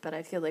good bit, but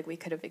I feel like we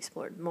could have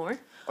explored more,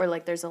 or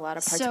like there's a lot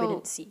of parts we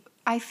didn't see.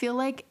 I feel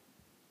like,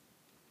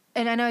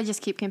 and I know I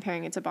just keep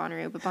comparing it to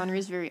Bonnaroo, but Bonnaroo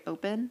is very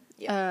open.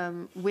 Yeah.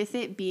 With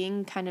it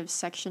being kind of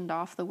sectioned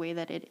off the way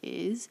that it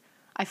is,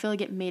 I feel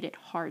like it made it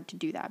hard to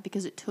do that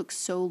because it took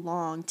so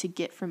long to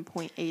get from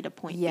point A to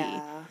point B.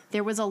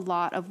 There was a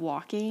lot of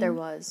walking. There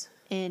was.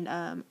 And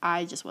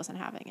I just wasn't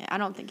having it. I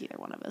don't think either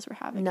one of us were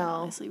having it,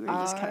 honestly. We were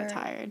just kind of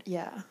tired.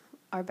 Yeah.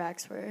 Our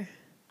backs were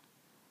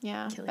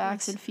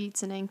backs and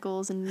feet and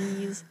ankles and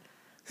knees.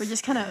 We're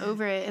just kind of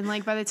over it. And,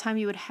 like, by the time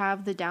you would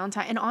have the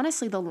downtime... And,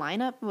 honestly, the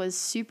lineup was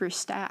super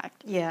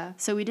stacked. Yeah.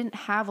 So we didn't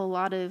have a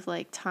lot of,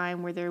 like,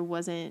 time where there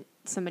wasn't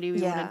somebody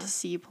we wanted to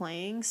see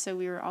playing. So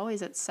we were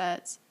always at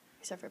sets.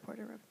 Except for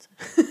Porter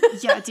Robinson.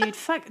 Yeah, dude,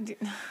 fuck. Dude.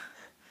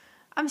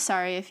 I'm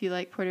sorry if you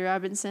like Porter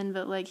Robinson,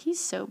 but like he's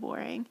so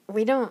boring.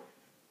 We don't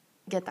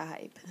get the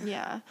hype.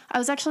 Yeah. I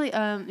was actually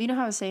you know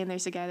how I was saying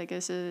there's a guy that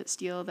goes to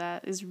Steel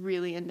that is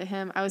really into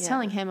him. I was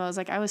telling him, I was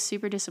like, I was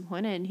super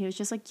disappointed, and he was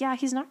just like, yeah,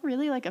 he's not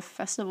really like a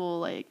festival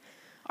like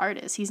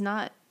artist. He's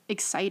not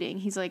exciting.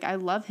 He's like, I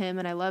love him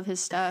and I love his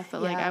stuff,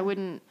 but like I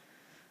wouldn't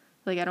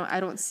like I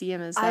don't see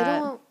him as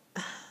that.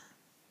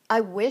 I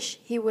wish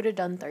he would have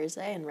done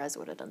Thursday and Rez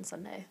would have done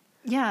Sunday.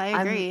 Yeah,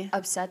 I agree. I'm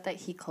upset that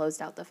he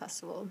closed out the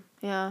festival.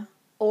 Yeah.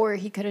 Or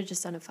he could have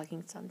just done a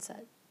fucking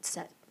sunset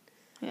set.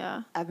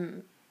 Yeah.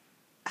 I'm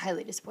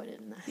highly disappointed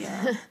in that.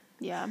 Yeah.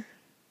 Yeah.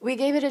 We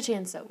gave it a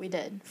chance, though. We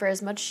did. For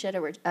as much shit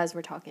as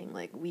we're talking,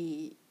 like,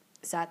 we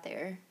sat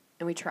there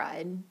and we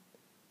tried.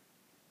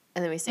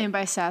 And then we said... And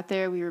by sat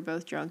there, we were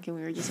both drunk and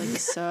we were just like,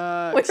 this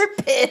sucks. We were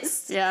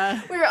pissed. Yeah.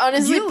 We were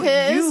honestly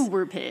pissed. You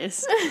were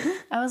pissed.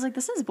 I was like,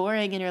 this is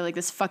boring. And you're like,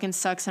 this fucking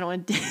sucks. I don't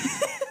want to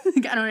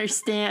like, I don't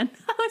understand.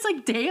 I was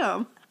like,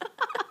 damn.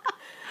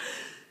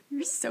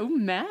 You're so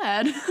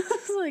mad. I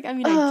was like, I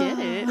mean, I get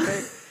it.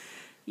 But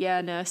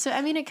yeah, no. So,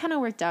 I mean, it kind of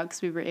worked out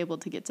because we were able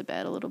to get to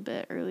bed a little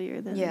bit earlier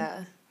than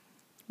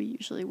we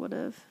usually would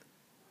have.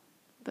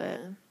 But...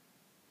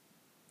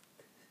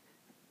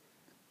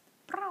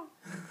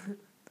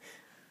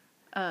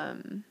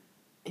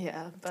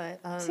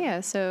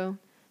 So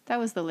that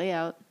was the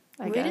layout,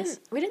 I guess.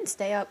 We didn't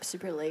stay up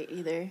super late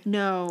either.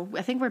 No,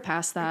 I think we're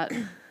past that.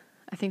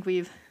 I think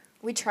we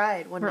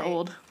tried one night. We're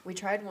old. We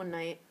tried one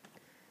night,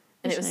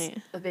 and Which it was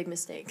night? a big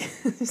mistake.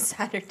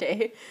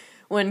 Saturday,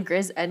 when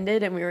Grizz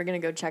ended and we were going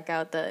to go check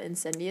out the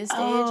Incendia stage.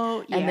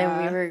 Oh, And then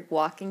yeah. we were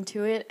walking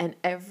to it, and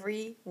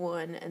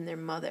everyone and their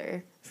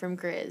mother from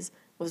Grizz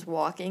was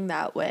walking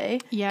that way.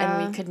 Yeah.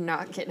 And we could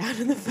not get out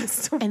of the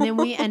festival. And then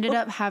we ended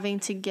up having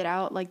to get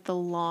out, like, the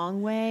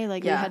long way.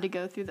 Like, we had to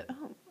go through the...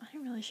 Oh, I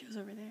didn't realize she was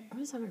over there.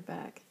 What is on her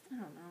back? I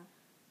don't know.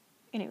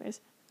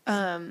 Anyways.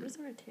 What is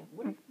on her tail?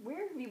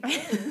 Where have you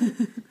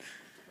been?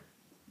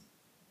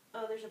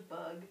 Oh, there's a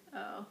bug.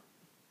 Oh.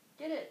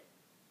 Get it.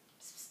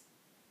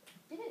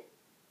 Get it.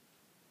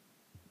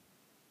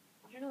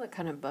 I don't know what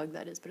kind of bug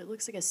that is, but it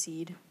looks like a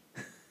seed.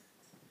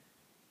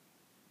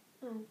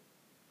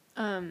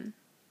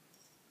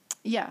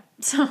 Yeah,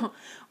 so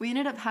we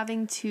ended up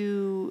having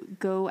to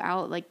go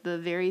out like the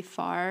very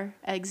far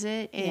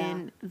exit,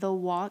 and the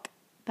walk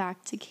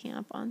back to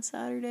camp on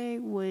Saturday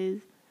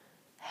was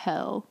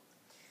hell.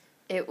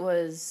 It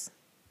was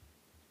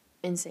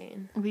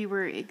insane. We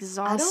were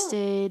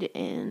exhausted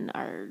and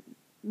our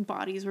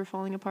bodies were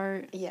falling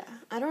apart. Yeah.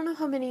 I don't know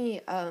how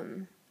many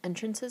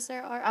entrances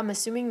there are. I'm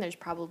assuming there's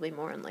probably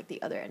more on like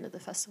the other end of the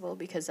festival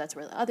because that's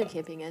where the other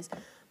camping is.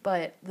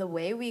 But the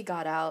way we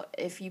got out,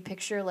 if you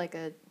picture like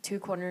a two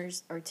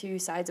corners or two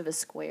sides of a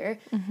square,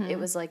 it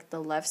was like the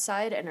left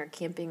side, and our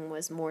camping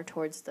was more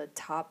towards the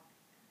top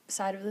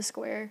side of the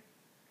square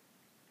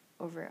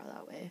over out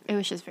that way. It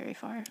was just very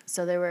far.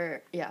 So there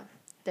were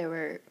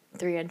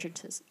three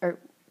entrances, or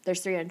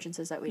there's three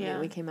entrances that we knew.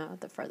 We came out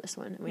at the farthest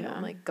one, and we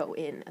don't like go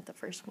in at the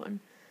first one.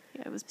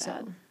 Yeah, it was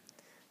bad. So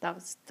that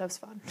was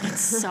fun. It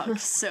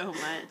sucked so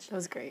much. That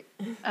was great.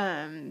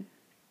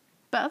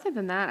 But other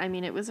than that, I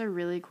mean, it was a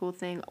really cool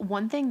thing.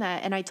 One thing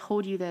that, and I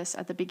told you this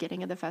at the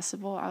beginning of the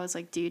festival, I was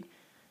like, dude,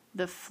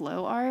 the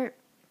flow art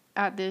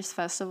at this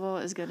festival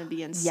is going to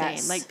be insane.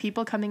 Yes. Like,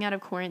 people coming out of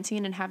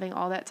quarantine and having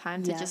all that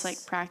time to just,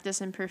 like,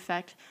 practice and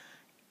perfect.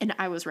 And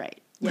I was right.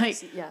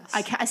 Yes, like, yes.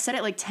 I said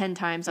it, like, 10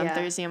 times on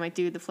Thursday. I'm like,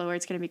 dude, the flow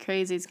art's going to be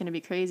crazy. It's going to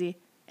be crazy.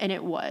 And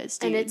it was,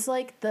 dude. And it's,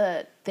 like,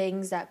 the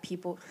things that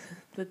people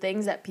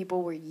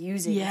were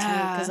using, too.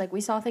 Because, like,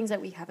 we saw things that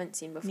we haven't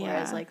seen before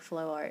as, like,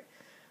 flow art.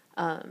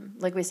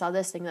 Like, we saw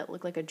this thing that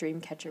looked like a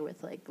dream catcher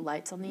with, like,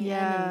 lights on the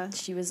end. And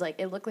she was, like,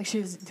 it looked like she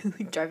was,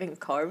 like, driving a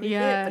car with it.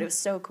 But it was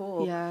so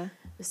cool. Yeah.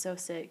 It was so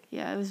sick.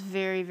 Yeah, it was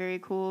very, very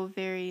cool.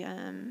 Very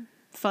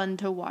fun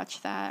to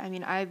watch that. I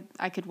mean, I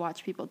could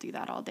watch people do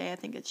that all day. I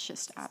think it's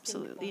just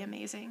absolutely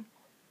amazing.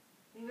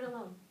 Leave it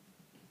alone.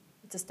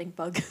 It's a stink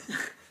bug.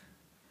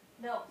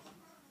 No.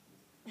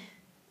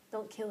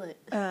 Don't kill it.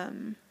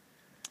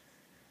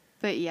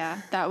 But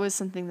yeah, that was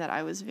something that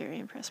I was very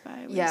impressed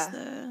by. Was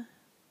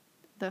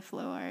the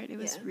flow art. It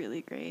was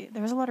really great.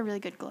 There was a lot of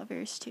really good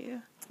glovers too.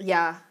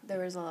 Yeah, there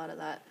was a lot of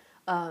that.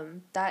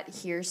 That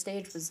here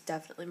stage was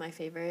definitely my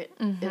favorite.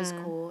 It was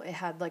cool. It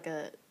had like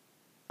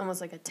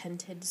almost like a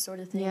tented sort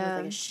of thing with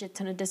like a shit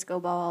ton of disco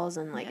balls,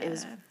 and like it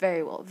was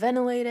very well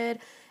ventilated,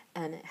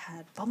 and it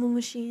had bubble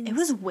machines. It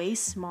was way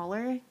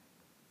smaller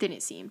than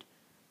it seemed.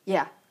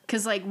 Yeah.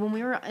 Because like when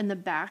we were in the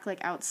back,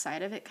 like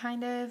outside of it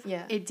kind of,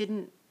 it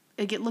didn't,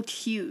 like it looked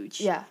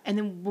huge. Yeah. And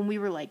then when we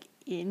were like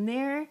in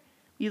there,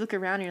 you look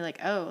around and you're like,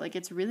 oh, like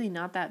it's really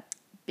not that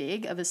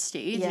big of a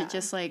stage. Yeah. It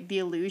just like the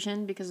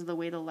illusion because of the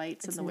way the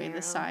lights and the way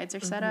the sides are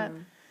set up.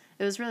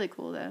 It was really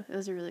cool though. It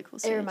was a really cool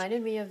stage. It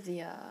reminded me of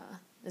the,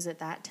 is it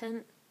that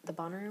tent? The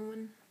Bonnaroo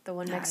one? The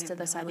one next to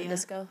the silent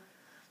disco?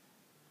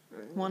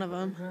 One of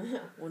them.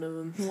 One of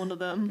them. One of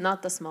them.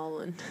 Not the small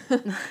one.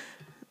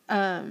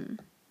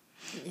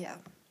 Yeah.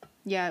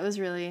 Yeah, it was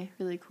really,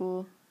 really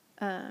cool.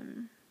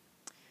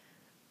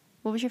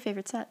 What was your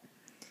favorite set?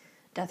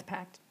 Death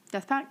Pact.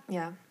 Death Pact?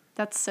 Yeah.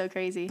 That's so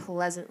crazy.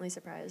 Pleasantly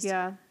surprised.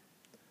 Yeah.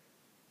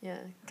 Yeah,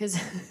 because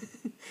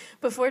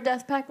before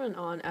Death Pact went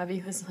on,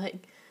 Abby was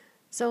like,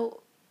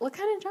 so what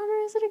kind of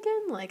genre is it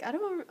again? Like,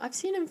 I've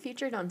seen him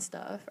featured on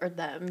stuff, or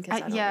them, because I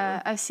don't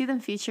know. I see them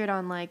featured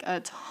on, like, a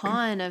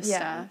ton of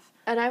stuff.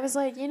 And I was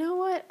like, you know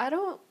what?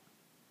 I'm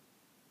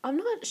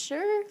not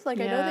sure.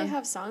 Like, I know they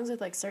have songs with,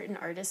 like, certain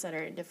artists that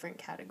are in different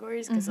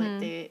categories, because, like,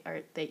 they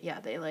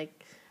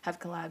like, have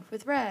collabed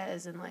with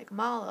Rez and, like,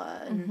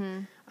 Mala,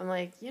 and I'm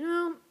like,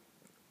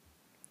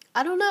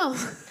 I don't know.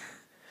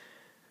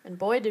 And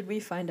boy, did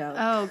we find out.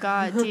 Oh,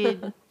 God,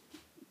 dude.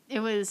 It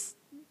was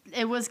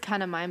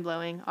kind of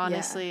mind-blowing,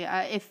 honestly.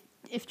 Yeah.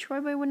 If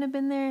Troy Boy wouldn't have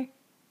been there,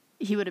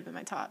 he would have been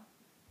my top.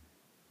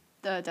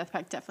 The Death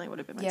Pact definitely would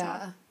have been my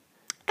top. And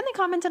they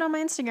commented on my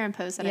Instagram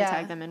post that I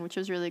tagged them in, which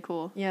was really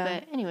cool. Yeah.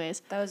 But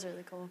anyways. That was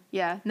really cool.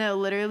 Yeah. No,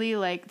 literally,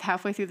 like,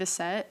 halfway through the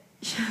set,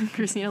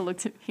 Christina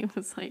looked at me and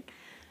was like,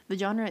 the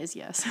genre is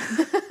yes.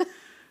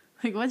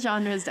 Like, what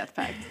genre is Death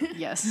Pact?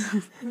 Yes.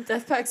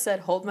 Death Pact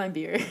said, hold my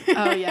beer.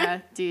 Oh, yeah,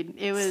 dude.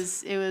 It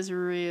was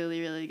really,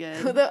 really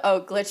good.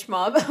 Glitch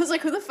Mob. I was like,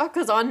 who the fuck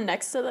was on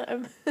next to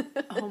them?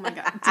 Oh, my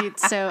God. Dude,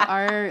 so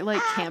our,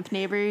 like, camp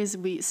neighbors,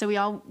 we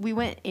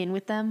went in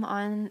with them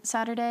on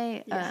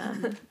Saturday,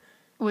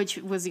 which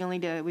was the only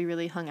day that we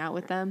really hung out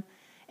with them.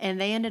 And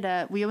they ended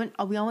up, we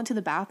all went to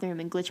the bathroom,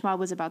 and Glitch Mob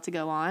was about to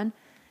go on.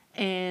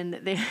 And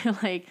they were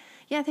like,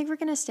 yeah, I think we're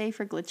going to stay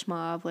for Glitch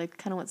Mob. Like,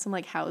 kind of want some,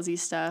 like, housey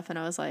stuff. And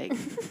I was like,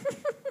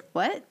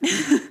 what?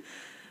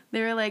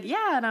 They were like,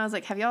 yeah. And I was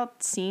like, have y'all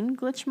seen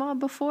Glitch Mob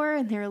before?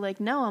 And they were like,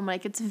 no. I'm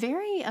like, it's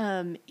very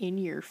in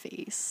your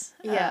face.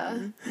 Yeah.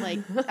 Like,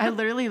 I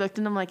literally looked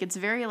at them like, it's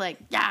very, like,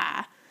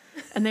 yeah.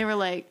 And they were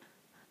like,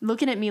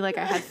 looking at me like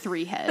I had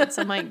 3 heads.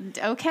 I'm like,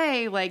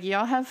 okay, like,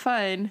 y'all have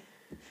fun.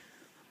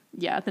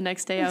 Yeah, the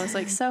next day I was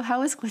like, so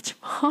how is Glitch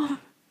Mob?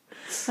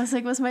 I was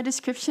like, was my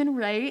description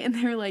right? And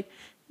they were like,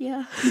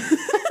 yeah.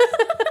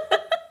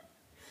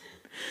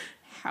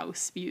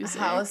 House music.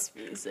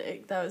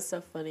 That was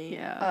so funny.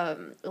 Yeah.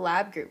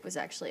 Lab Group was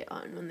actually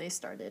on when they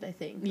started, I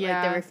think.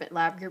 Yeah. Like,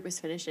 Lab Group was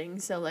finishing,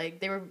 so, like,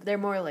 they're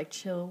more, like,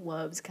 chill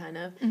wubs, kind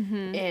of.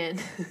 Mm-hmm.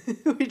 And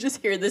we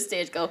just hear the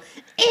stage go,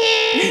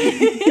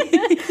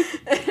 and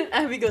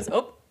Abby goes,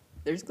 oh,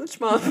 there's Glitch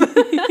Mob.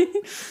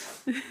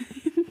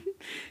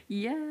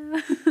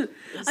 Yeah.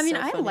 I mean,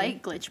 I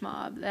like Glitch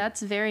Mob.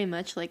 That's very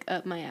much, like,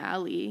 up my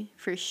alley,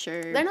 for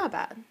sure. They're not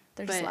bad.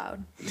 They're just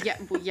loud. Yeah,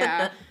 well,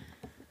 yeah.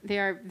 They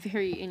are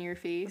very in your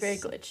face. Very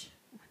glitch.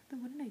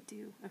 What did I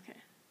do? Okay.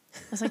 I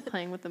was, like,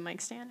 playing with the mic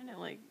stand, and it,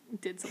 like,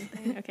 did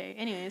something. Okay,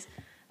 anyways.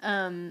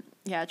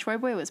 Yeah, Troy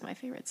Boy was my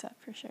favorite set,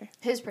 for sure.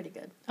 His pretty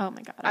good. Oh,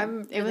 my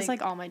God. It was,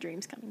 like, all my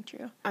dreams coming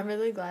true. I'm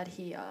really glad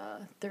he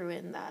threw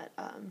in that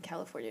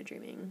California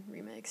Dreaming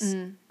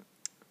remix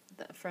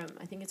from,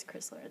 I think it's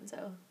Chris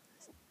Lorenzo.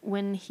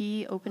 When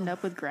he opened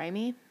up with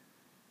Grimy,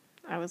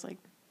 I was like,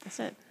 that's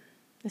it.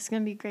 This is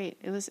going to be great.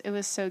 It was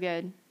so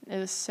good. It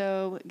was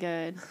so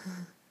good.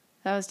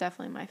 That was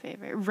definitely my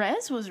favorite.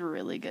 Rez was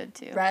really good,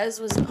 too. Rez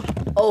was...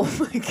 Oh,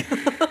 my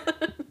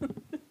God.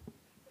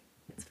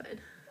 It's fine.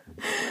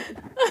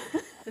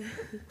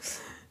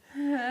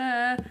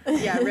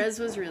 Yeah, Rez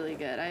was really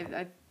good.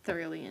 I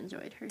thoroughly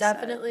enjoyed her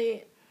Definitely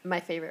set. My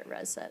favorite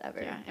Rez set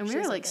ever. Yeah, and we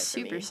were, like,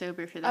 super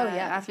sober for that. Oh,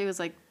 yeah. After it was,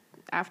 like,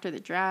 after the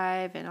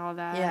drive and all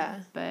that. Yeah.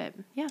 But,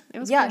 yeah, it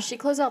was Yeah, cool. She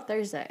closed out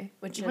Thursday,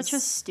 which was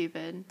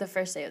stupid. The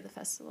first day of the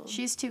festival.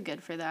 She's too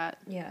good for that.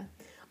 Yeah.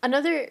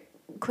 Another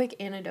quick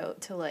anecdote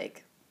to,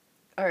 like,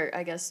 or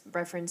I guess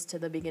reference to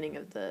the beginning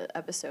of the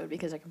episode,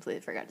 because I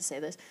completely forgot to say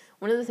this.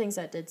 One of the things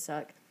that did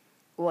suck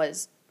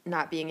was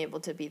not being able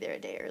to be there a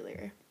day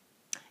earlier.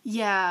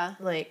 Yeah.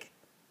 Like,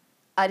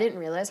 I didn't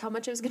realize how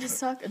much it was going to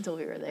suck until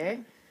we were there.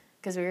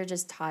 Because we were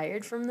just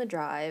tired from the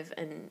drive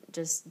and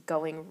just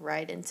going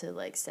right into,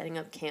 like, setting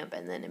up camp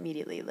and then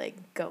immediately,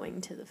 like, going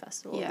to the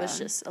festival. Yeah. It was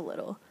just a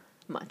little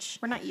much.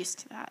 We're not used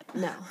to that.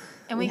 No.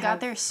 And we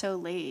got there so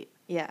late.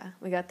 Yeah.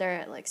 We got there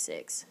at, like,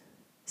 6,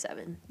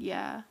 7.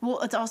 Yeah.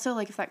 Well, it's also,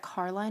 like, if that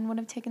car line would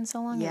have taken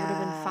so long, it would have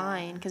been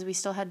fine. Because we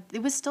still had...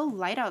 It was still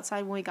light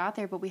outside when we got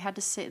there, but we had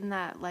to sit in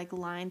that, like,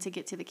 line to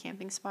get to the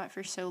camping spot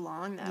for so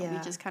long that we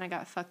just kind of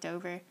got fucked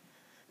over.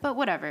 But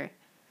whatever.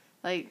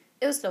 Like...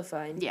 It was still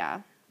fine.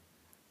 Yeah.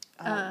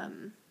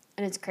 And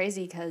it's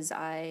crazy because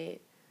I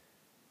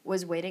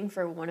was waiting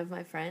for one of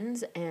my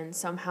friends and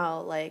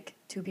somehow, like,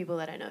 2 people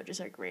that I know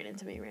just, like, ran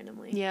into me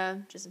randomly. Yeah.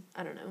 Just,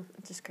 I don't know.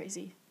 It's just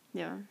crazy.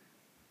 Yeah.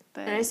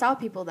 But, and I saw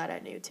people that I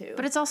knew, too.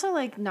 But it's also,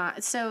 like,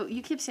 not... So,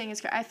 you keep saying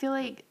it's... I feel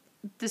like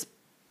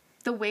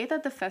the way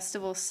that the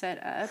festival's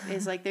set up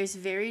is, like, there's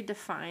very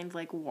defined,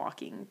 like,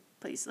 walking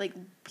place. Like,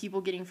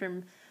 people getting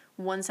from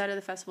one side of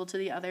the festival to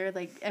the other.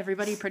 Like,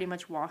 everybody pretty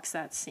much walks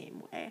that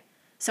same way.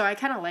 So I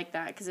kind of like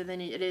that because then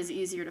it is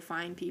easier to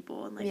find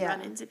people and, like, run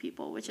into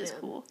people, which is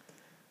cool.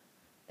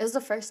 It was the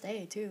first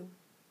day, too.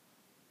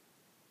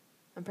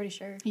 I'm pretty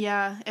sure.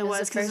 Yeah, it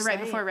was because it was right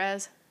before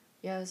Rez.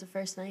 Yeah, it was the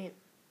first night.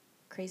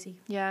 Crazy.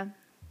 Yeah.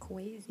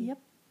 Crazy. Yep.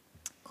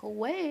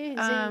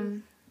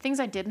 Crazy. Things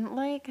I didn't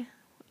like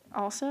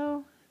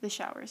also, the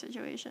shower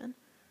situation.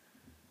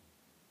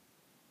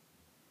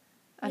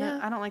 Yeah.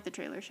 I don't like the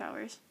trailer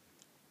showers.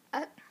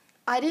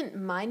 I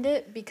didn't mind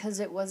it because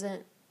it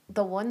wasn't,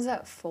 the ones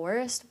at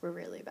Forest were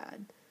really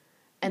bad.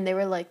 And they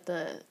were like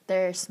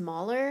they're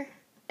smaller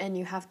and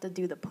you have to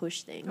do the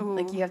push thing. Ooh.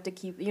 Like you have to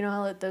keep, you know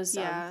how those,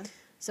 Yeah.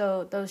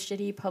 so those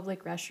shitty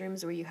public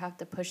restrooms where you have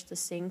to push the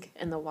sink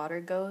and the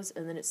water goes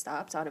and then it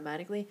stops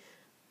automatically.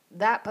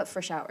 That, but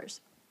for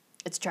showers.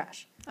 It's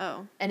trash.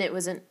 Oh. And it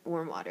wasn't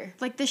warm water.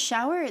 Like, the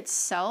shower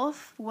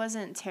itself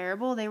wasn't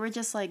terrible. They were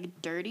just,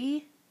 like,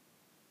 dirty.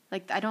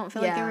 Like, I don't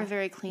feel like they Yeah. were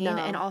very clean. No.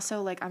 And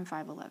also, like, I'm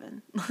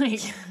 5'11".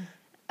 Like,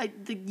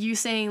 you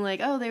saying, like,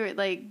 oh, they were,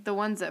 like, the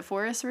ones at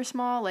Forest were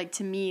small, like,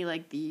 to me,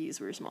 like, these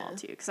were small,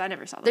 too. Because I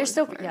never saw the They're ones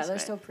still, at Forest, they're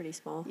but still pretty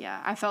small.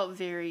 yeah, I felt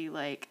very,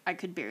 like, I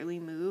could barely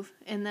move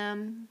in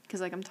them.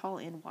 Because, like, I'm tall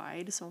and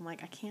wide. So I'm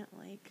like, I can't,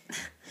 like...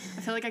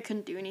 I feel like I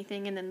couldn't do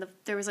anything. And then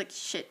there was, like,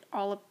 shit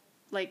all up,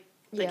 like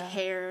Yeah.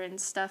 hair and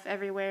stuff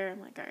everywhere. I'm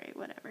like, all right,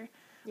 whatever. We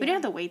Yeah. didn't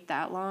have to wait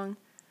that long.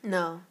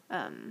 No.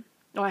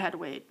 Oh, I had to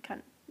wait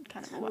kind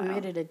of a while. We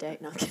waited a day.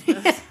 No, I'm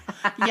kidding.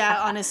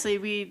 Yeah, honestly,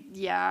 we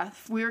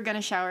were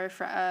gonna shower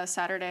for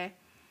Saturday,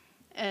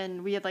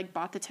 and we had like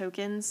bought the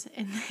tokens,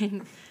 and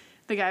then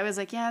the guy was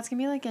like, yeah, it's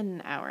gonna be like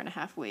an hour and a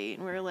half wait,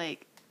 and we were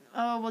like,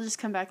 oh, we'll just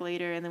come back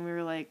later, and then we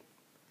were like,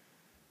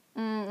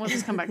 we'll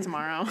just come back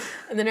tomorrow.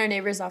 And then our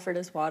neighbors offered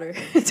us water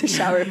to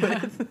shower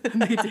with.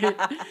 They did.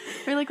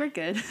 We're like, we're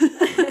good.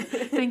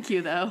 Thank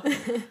you though.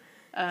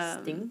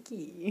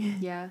 Stinky.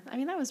 Yeah, I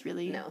mean that was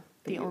really No,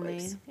 the baby only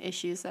wipes.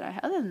 issues that I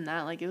had. Other than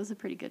that, like it was a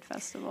pretty good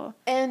festival.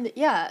 And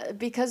yeah,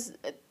 because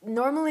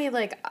normally,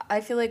 like,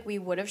 I feel like we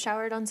would have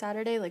showered on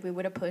Saturday, like we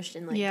would have pushed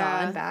and like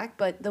Yeah. gone back,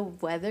 but the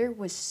weather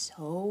was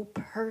so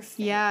perfect.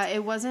 Yeah,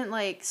 it wasn't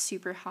like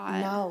super hot.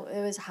 No,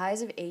 it was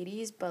highs of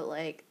 80s, but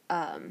like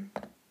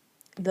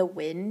the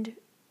wind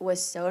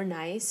was so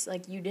nice.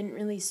 Like you didn't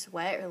really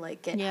sweat or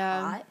like get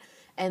Yeah. hot.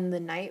 And the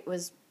night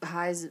was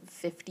highs of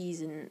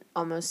 50s and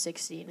almost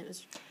 60, and it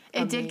was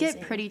It did get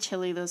amazing. pretty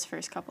chilly those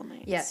first couple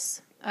nights.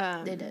 Yes,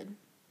 they did.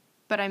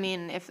 But I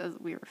mean, if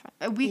we were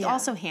fine. We Yeah.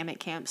 also hammock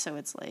camp, so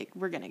it's like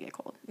we're gonna get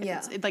cold.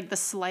 Yeah. Like the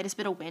slightest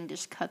bit of wind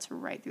just cuts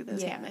right through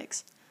those Yeah.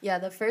 hammocks. Yeah,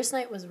 the first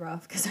night was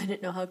rough because I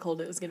didn't know how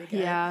cold it was gonna get.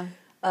 Yeah.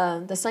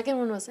 The second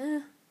one was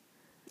I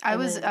And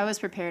was then- I was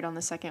prepared on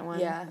the second one.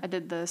 Yeah. I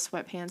did the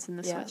sweatpants and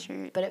the yeah,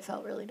 sweatshirt. but it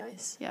felt really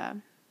nice. Yeah.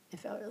 It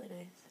felt really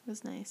nice. It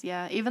was nice.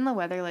 Yeah. Even the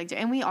weather, like,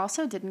 and we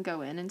also didn't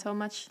go in until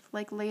much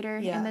like later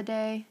Yeah. in the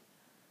day.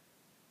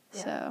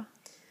 Yeah. So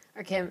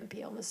Our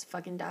canopy almost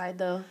fucking died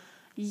though.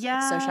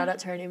 yeah. So shout out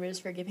to our neighbors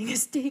for giving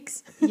us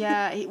steaks.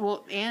 Yeah.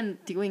 Well,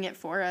 and doing it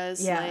for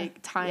us, Yeah. like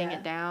tying Yeah.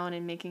 it down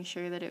and making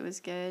sure that it was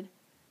good.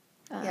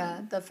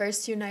 Yeah, the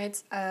first 2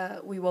 nights,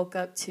 we woke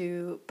up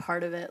to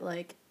part of it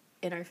like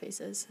in our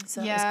faces.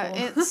 So Yeah,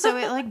 it was cool.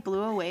 it like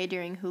blew away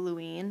during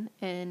Halloween,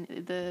 and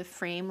the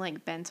frame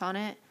like bent on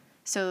it.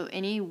 So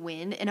any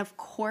wind, and of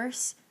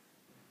course,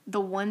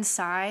 the one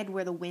side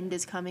where the wind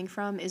is coming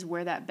from is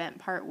where that bent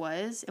part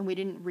was, and we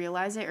didn't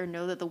realize it or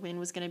know that the wind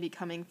was going to be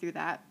coming through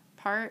that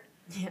part.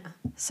 Yeah.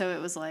 So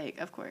it was like,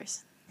 of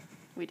course,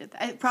 we did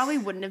that. It probably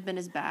wouldn't have been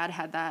as bad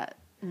had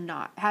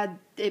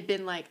it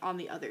been like on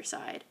the other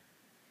side.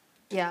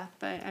 Yeah.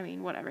 But I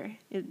mean, whatever.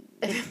 It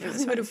It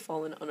was would have fine.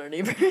 fallen on our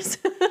neighbors.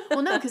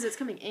 Well, no, because it's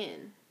coming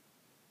in.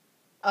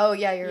 Oh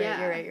yeah, you're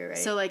Yeah. right. You're right.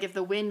 So like, if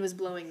the wind was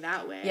blowing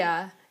that way.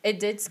 yeah, it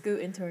did scoot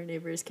into our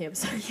neighbor's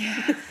campsite.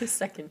 Yeah. the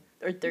second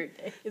or third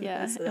day.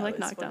 Yeah, So it that like was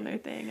knocked down funny. their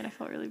thing, and I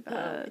felt really Oh,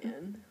 bad.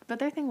 man. But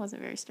their thing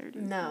wasn't very sturdy.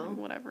 No. so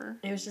whatever.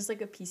 It was just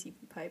like a PCB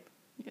pipe,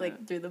 Yeah.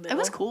 like through the middle. It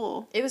was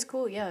cool. It was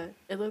cool. Yeah,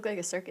 it looked like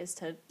a circus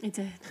tent. It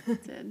did.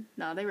 It did.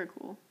 No, they were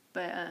cool.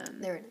 But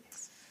They were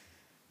nice.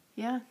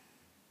 yeah.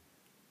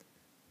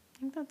 I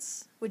think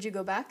that's. Would you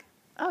go back?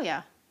 Oh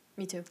yeah,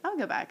 Me too. I'll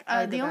go back.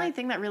 I would The go only back.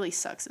 thing that really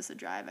sucks is the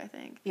drive. I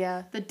think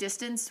Yeah. the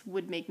distance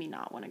would make me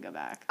not want to go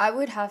back. I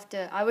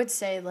would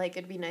say like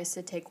it'd be nice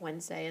to take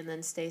Wednesday and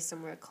then stay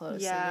somewhere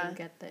close Yeah. and then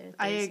get there.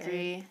 I Thursday.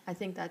 agree. I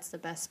think that's the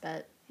best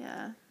bet.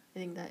 Yeah, I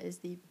think that is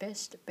the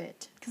best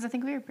bet. because I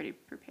think we were pretty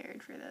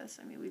prepared for this.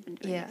 I mean, we've been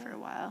doing Yeah. it for a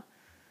while.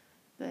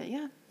 But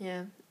yeah,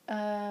 Yeah.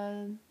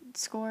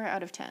 score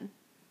out of 10.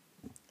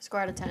 Score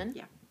out of 10?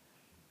 Yeah.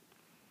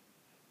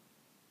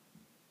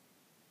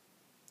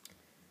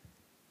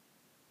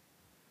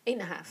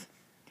 8.5.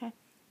 Okay.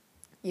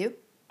 You?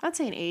 I'd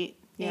say an 8.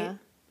 Yeah.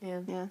 8?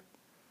 Yeah. Yeah.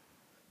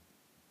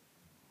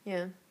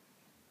 Yeah.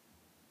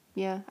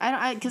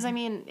 Yeah, because I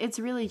mean, it's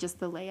really just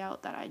the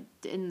layout that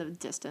in the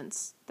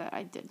distance that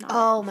I did not.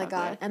 Oh my fuck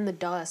god, with. and the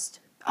dust.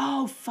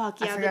 Oh fuck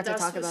I yeah! forgot the to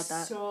dust talk was about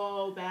that.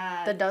 So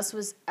bad. The dust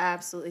was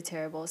absolutely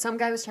terrible. Some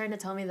guy was trying to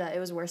tell me that it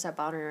was worse at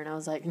Bonnaroo, and I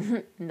was like,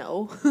 no.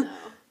 No.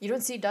 You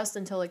don't see dust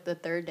until like the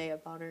 3rd day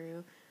of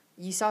Bonnaroo.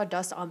 You saw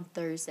dust on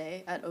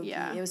Thursday at Oki.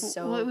 Yeah, It was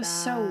so well. It was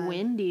so bad.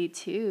 windy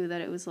too that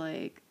it was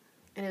like.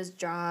 And it was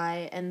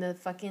dry, and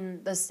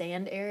the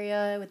sand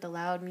area with the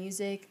loud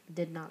music,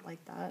 did not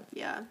like that.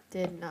 Yeah.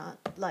 Did not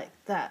like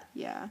that.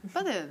 Yeah.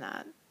 Other than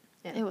that,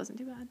 Yeah. it wasn't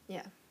too bad.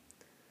 Yeah.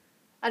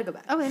 I'd go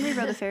back. Oh, and we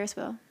rode the Ferris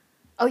wheel.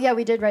 Oh, yeah,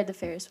 we did ride the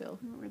Ferris wheel.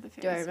 What were the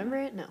Do I Ferris remember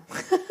it? No.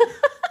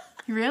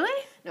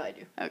 Really? No, I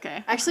do.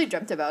 Okay. I actually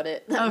dreamt about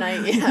it that Oh.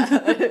 night. Yeah. I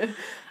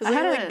was I had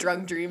having a- like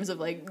drunk dreams of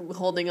like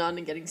holding on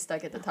and getting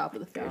stuck at the top of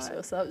the Ferris God.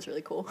 wheel, so that was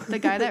really cool. The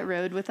guy that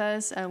rode with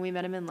us, we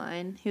met him in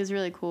line. He was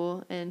really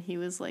cool, and he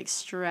was like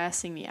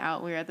stressing me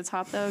out when we were at the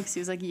top though, because he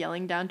was like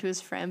yelling down to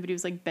his friend, but he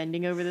was like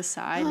bending over the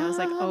side, and I was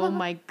like, oh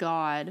my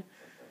god.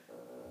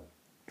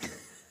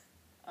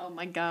 Oh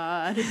my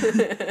god.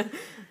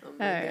 Oh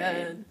my All right.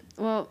 god.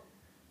 Well,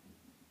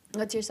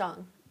 What's your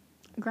song?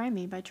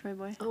 Grimy by Troy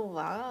Boy. Oh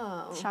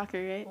wow.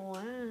 Shocker, right?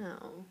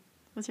 Wow.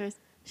 What's yours?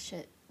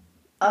 Shit.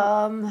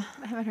 I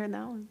haven't heard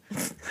that one.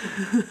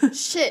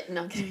 Shit.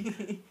 No I'm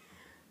kidding.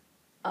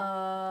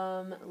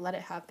 Let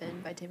It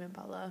Happen by Tame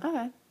Impala.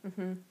 Okay.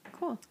 Mm-hmm.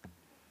 Cool.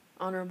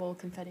 Honorable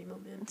confetti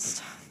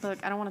moment.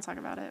 Look, I don't want to talk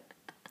about it.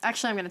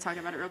 Actually, I'm going to talk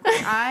about it real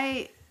quick.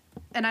 I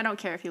don't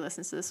care if he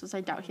listens to this, which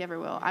I doubt he ever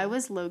will. I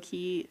was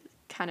low-key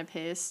kind of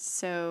pissed.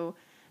 So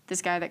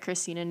this guy that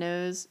Christina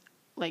knows,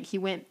 like, he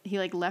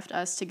left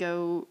us to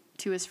go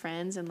to his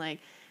friends, and, like,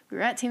 we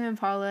were at Tame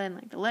Impala, and,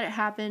 like, the Let It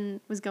Happen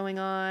was going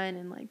on,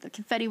 and, like, the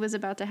confetti was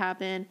about to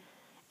happen.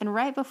 And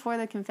right before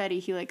the confetti,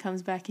 he, like,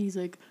 comes back, and he's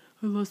like,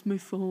 I lost my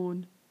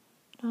phone.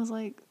 And I was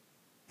like...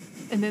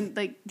 And then,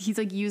 like, he's,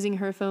 like, using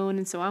her phone,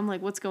 and so I'm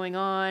like, what's going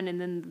on? And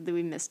then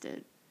we missed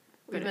it.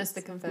 We missed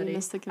the confetti. We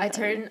missed the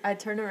confetti. I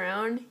turn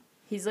around.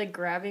 He's like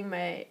grabbing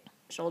my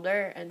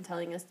shoulder and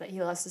telling us that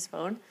he lost his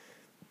phone.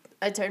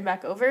 I turn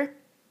back over.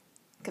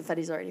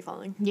 Confetti's already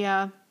falling.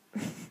 Yeah.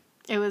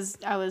 I was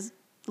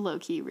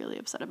low-key really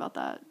upset about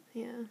that.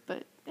 Yeah.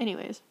 But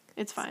anyways,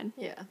 it's fine.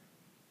 Yeah.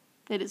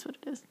 It is what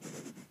it is.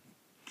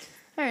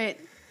 All right.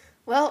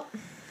 Well,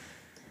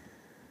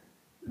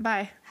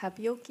 Bye.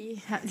 tapioca.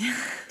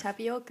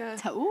 Tapioca.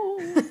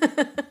 Ooh.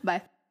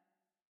 Bye.